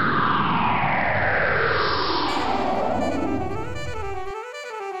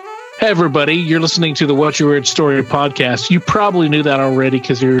 Hey everybody, you're listening to the What's Your Weird Story podcast. You probably knew that already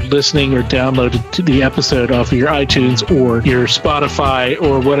because you're listening or downloaded to the episode off of your iTunes or your Spotify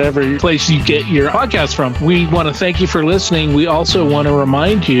or whatever place you get your podcast from. We want to thank you for listening. We also want to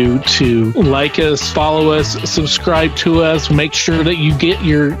remind you to like us, follow us, subscribe to us, make sure that you get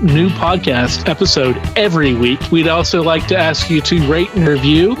your new podcast episode every week. We'd also like to ask you to rate and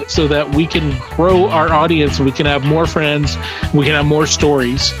review so that we can grow our audience, we can have more friends, we can have more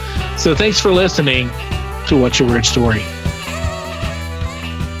stories. So thanks for listening to What's Your Weird Story.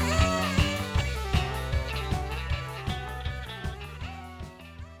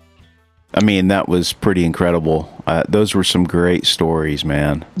 That was pretty incredible. Those were some great stories,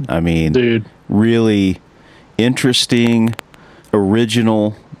 man. Dude, really interesting,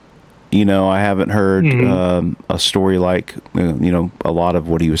 original. I haven't heard a story like, a lot of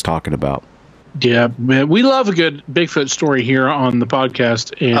what he was talking about. Yeah, man, we love a good Bigfoot story here on the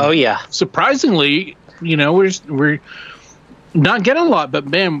podcast. And surprisingly, we're not getting a lot, but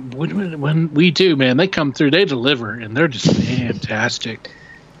man, when we do, man, they come through, they deliver, and they're just fantastic.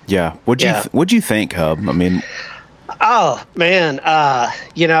 Yeah, what'd you think, Hub? Oh man, I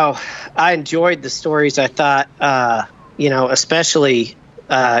enjoyed the stories. I thought, especially,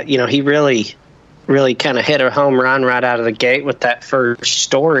 he really kind of hit a home run right out of the gate with that first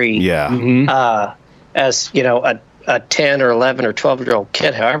story. Yeah. As a 10 or 11 or 12-year-old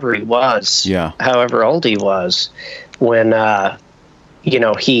kid, however he was, however old he was, when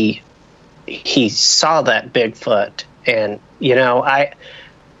he saw that Bigfoot, and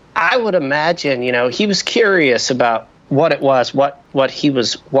I would imagine he was curious about what it was, what he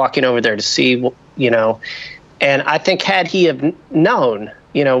was walking over there to see, and I think had he have known,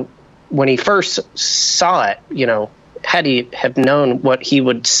 when he first saw it, had he have known what he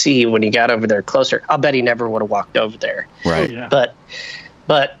would see when he got over there closer, I'll bet he never would have walked over there. Right. Oh, yeah.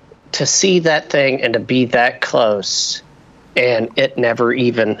 But to see that thing and to be that close, and it never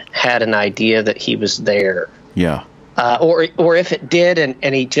even had an idea that he was there. Yeah. Or if it did, and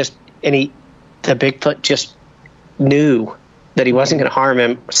the Bigfoot just knew that he wasn't going to harm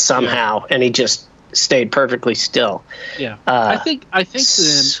him somehow, and he just stayed perfectly still. Yeah. I think that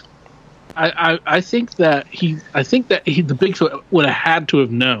the Bigfoot would have had to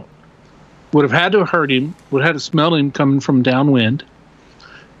have known, would have had to have heard him, would have had to smell him coming from downwind,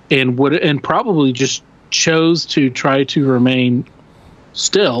 and probably just chose to try to remain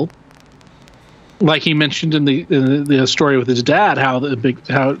still, like he mentioned in the story with his dad, how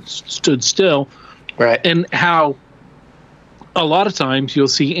it stood still, right, and how a lot of times you'll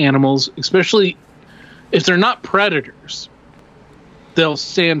see animals, especially if they're not predators, they'll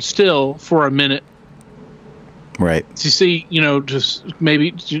stand still for a minute. Right. To see, just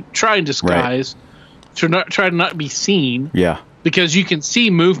maybe to try and disguise, try to not be seen. Yeah. Because you can see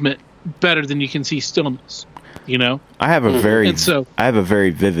movement better than you can see stillness. I have a very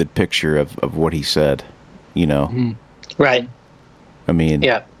vivid picture of what he said. Right.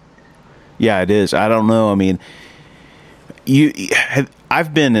 Yeah, it is. I don't know.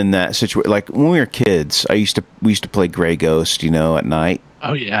 I've been in that situation. Like when we were kids, we used to play Gray Ghost, at night.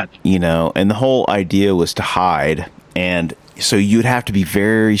 Oh yeah. And the whole idea was to hide, and so you'd have to be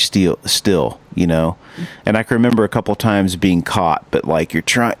very still, And I can remember a couple times being caught, but like you're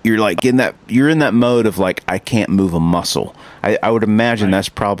in that mode of like I can't move a muscle. I would imagine that's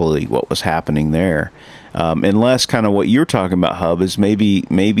probably what was happening there, unless kind of what you're talking about, Hub, is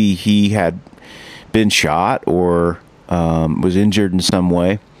maybe he had been shot or was injured in some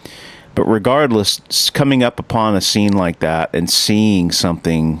way. But regardless, coming up upon a scene like that and seeing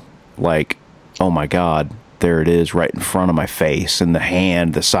something like, oh my God, there it is right in front of my face, and the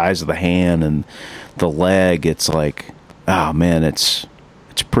hand, the size of the hand and the leg, it's like, oh man, it's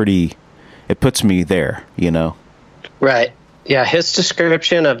pretty, it puts me there, you know? Right. Yeah. His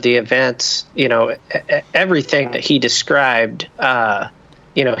description of the events, you know, everything that he described,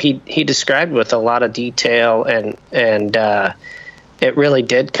 you know, he described with a lot of detail, and it really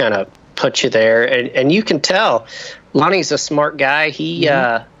did kind of put you there. And you can tell Lonnie's a smart guy. He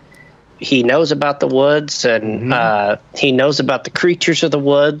knows about the woods, and he knows about the creatures of the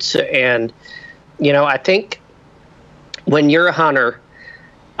woods. And, you know, I think when you're a hunter,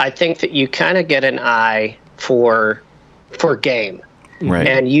 I think that you kind of get an eye for game. Right.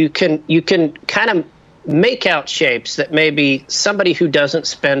 And you can kind of make out shapes that maybe somebody who doesn't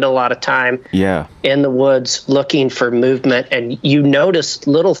spend a lot of time in the woods looking for movement, and you notice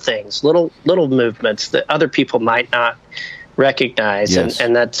little things, little movements that other people might not recognize. Yes.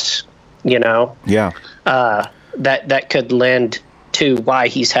 And that's, you know, that could lend to why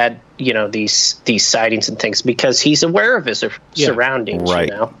he's had, you know, these sightings and things, because he's aware of his surroundings. Right.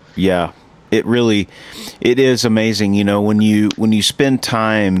 You know? Yeah. It is amazing. You know, when you spend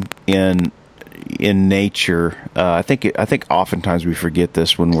time in nature, I think oftentimes we forget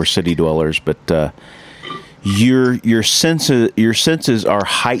this when we're city dwellers, but your senses are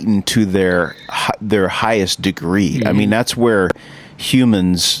heightened to their highest degree. I mean, that's where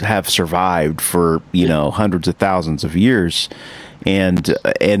humans have survived for, you know, hundreds of thousands of years, and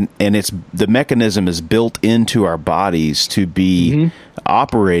it's, the mechanism is built into our bodies to be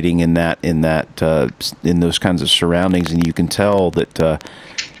operating in those kinds of surroundings. And you can tell that,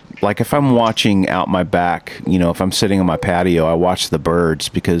 like if I'm watching out my back, you know, if I'm sitting on my patio, I watch the birds,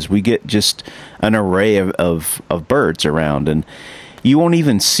 because we get just an array of birds around, and you won't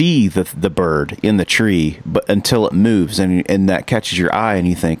even see the bird in the tree but until it moves, and that catches your eye, and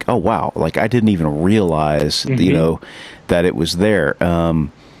you think, oh wow, like I didn't even realize, you know, that it was there.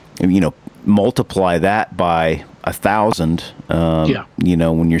 You know, multiply that by 1,000, you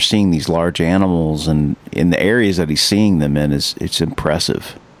know, when you're seeing these large animals, and in the areas that he's seeing them in, it's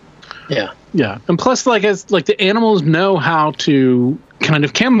impressive. Yeah, and plus, like the animals know how to kind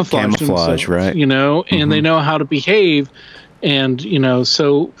of camouflage themselves, right? You know, and they know how to behave, and you know,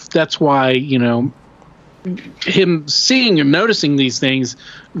 so that's why, you know, him seeing and noticing these things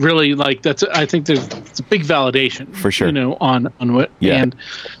really, like, I think it's a big validation for sure, you know, on what, and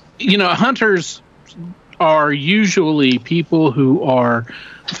you know, hunters are usually people who are,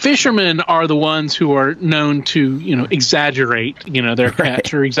 fishermen are the ones who are known to, you know, exaggerate, you know, their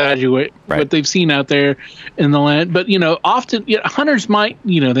catch or exaggerate what they've seen out there in the land. But, you know, often, you know, hunters might,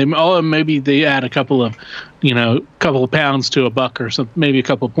 you know, maybe they add a couple of pounds to a buck or something, maybe a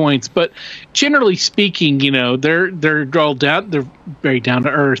couple of points. But generally speaking, you know, they're all down, they're very down to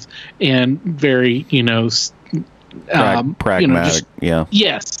earth and very, you know, pragmatic. You know,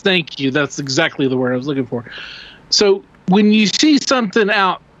 yes, thank you. That's exactly the word I was looking for. So when you see something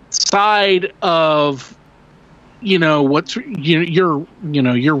outside of, you know, what's your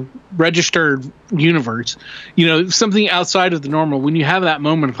registered universe, you know, something outside of the normal, when you have that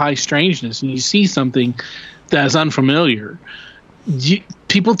moment of high strangeness and you see something that is unfamiliar,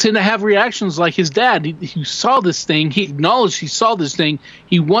 people tend to have reactions like his dad. He saw this thing. He acknowledged he saw this thing.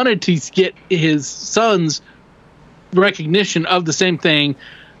 He wanted to get his son's recognition of the same thing,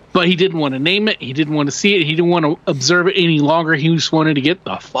 but he didn't want to name it. He didn't want to see it. He didn't want to observe it any longer. He just wanted to get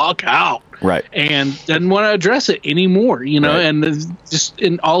the fuck out. Right. And didn't want to address it anymore, you know,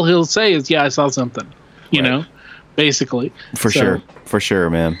 and all he'll say is, yeah, I saw something, you know, basically. For sure,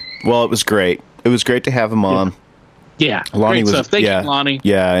 man. Well, it was great. It was great to have him on. Yeah, Lonnie great stuff. Thank you, Lonnie.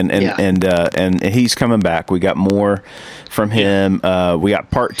 Yeah, and he's coming back. We got more from him. We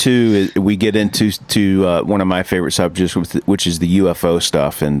got part 2. We get into one of my favorite subjects, which is the UFO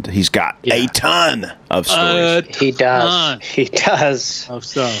stuff, and he's got a ton of stories. He does of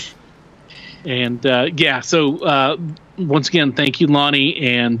stuff. And so once again, thank you, Lonnie,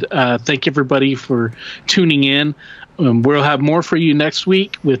 and thank everybody for tuning in. We'll have more for you next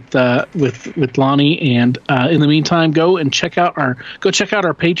week with Lonnie, and in the meantime, go check out our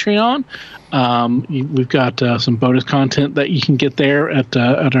Patreon. We've got some bonus content that you can get there at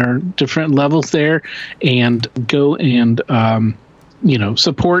our different levels there, and go and you know,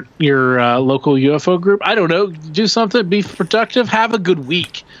 support your local UFO group. I don't know, do something, be productive, have a good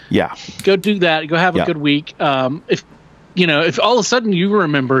week. Yeah, go do that. Go have a good week. If all of a sudden you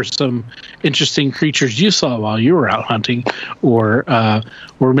remember some interesting creatures you saw while you were out hunting, or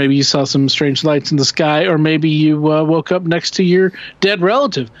maybe you saw some strange lights in the sky, or maybe you woke up next to your dead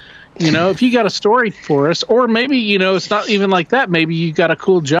relative, You know, if you got a story for us, or maybe, you know, it's not even like that. Maybe you got a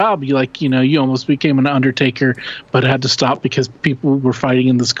cool job. You like, you know, you almost became an undertaker, but had to stop because people were fighting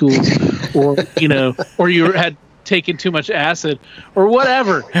in the schools, or, you know, or you had taken too much acid or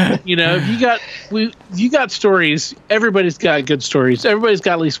whatever. You know, if you got stories. Everybody's got good stories. Everybody's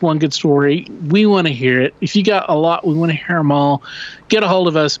got at least one good story. We want to hear it. If you got a lot, we want to hear them all. Get a hold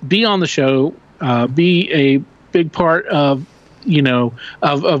of us. Be on the show. Be a big part of, you know,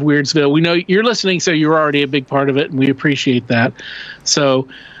 of Weirdsville. We know you're listening, so you're already a big part of it, and we appreciate that. So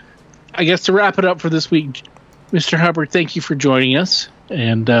I guess to wrap it up for this week, Mr. Hubbard, thank you for joining us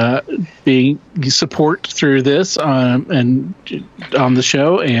and being support through this and on the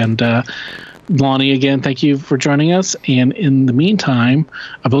show. And Lonnie, again, thank you for joining us. And in the meantime,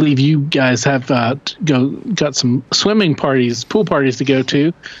 I believe you guys have got some swimming parties, pool parties to go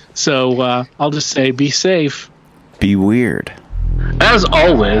to. So I'll just say, be safe. Be weird. As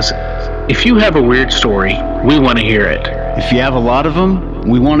always, if you have a weird story, we want to hear it. If you have a lot of them,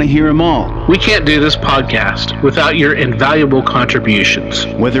 we want to hear them all. We can't do this podcast without your invaluable contributions.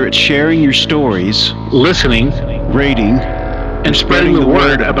 Whether it's sharing your stories, listening, rating, and spreading the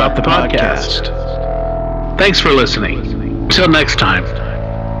word about the podcast. Thanks for listening. Till next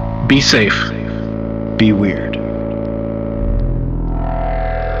time, be safe. Be weird.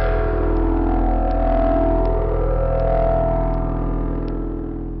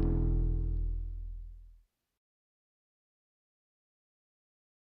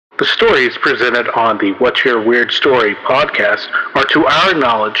 The stories presented on the What's Your Weird Story podcast are, to our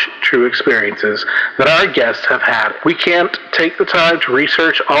knowledge, true experiences that our guests have had. We can't take the time to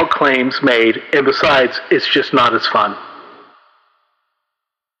research all claims made, and besides, it's just not as fun.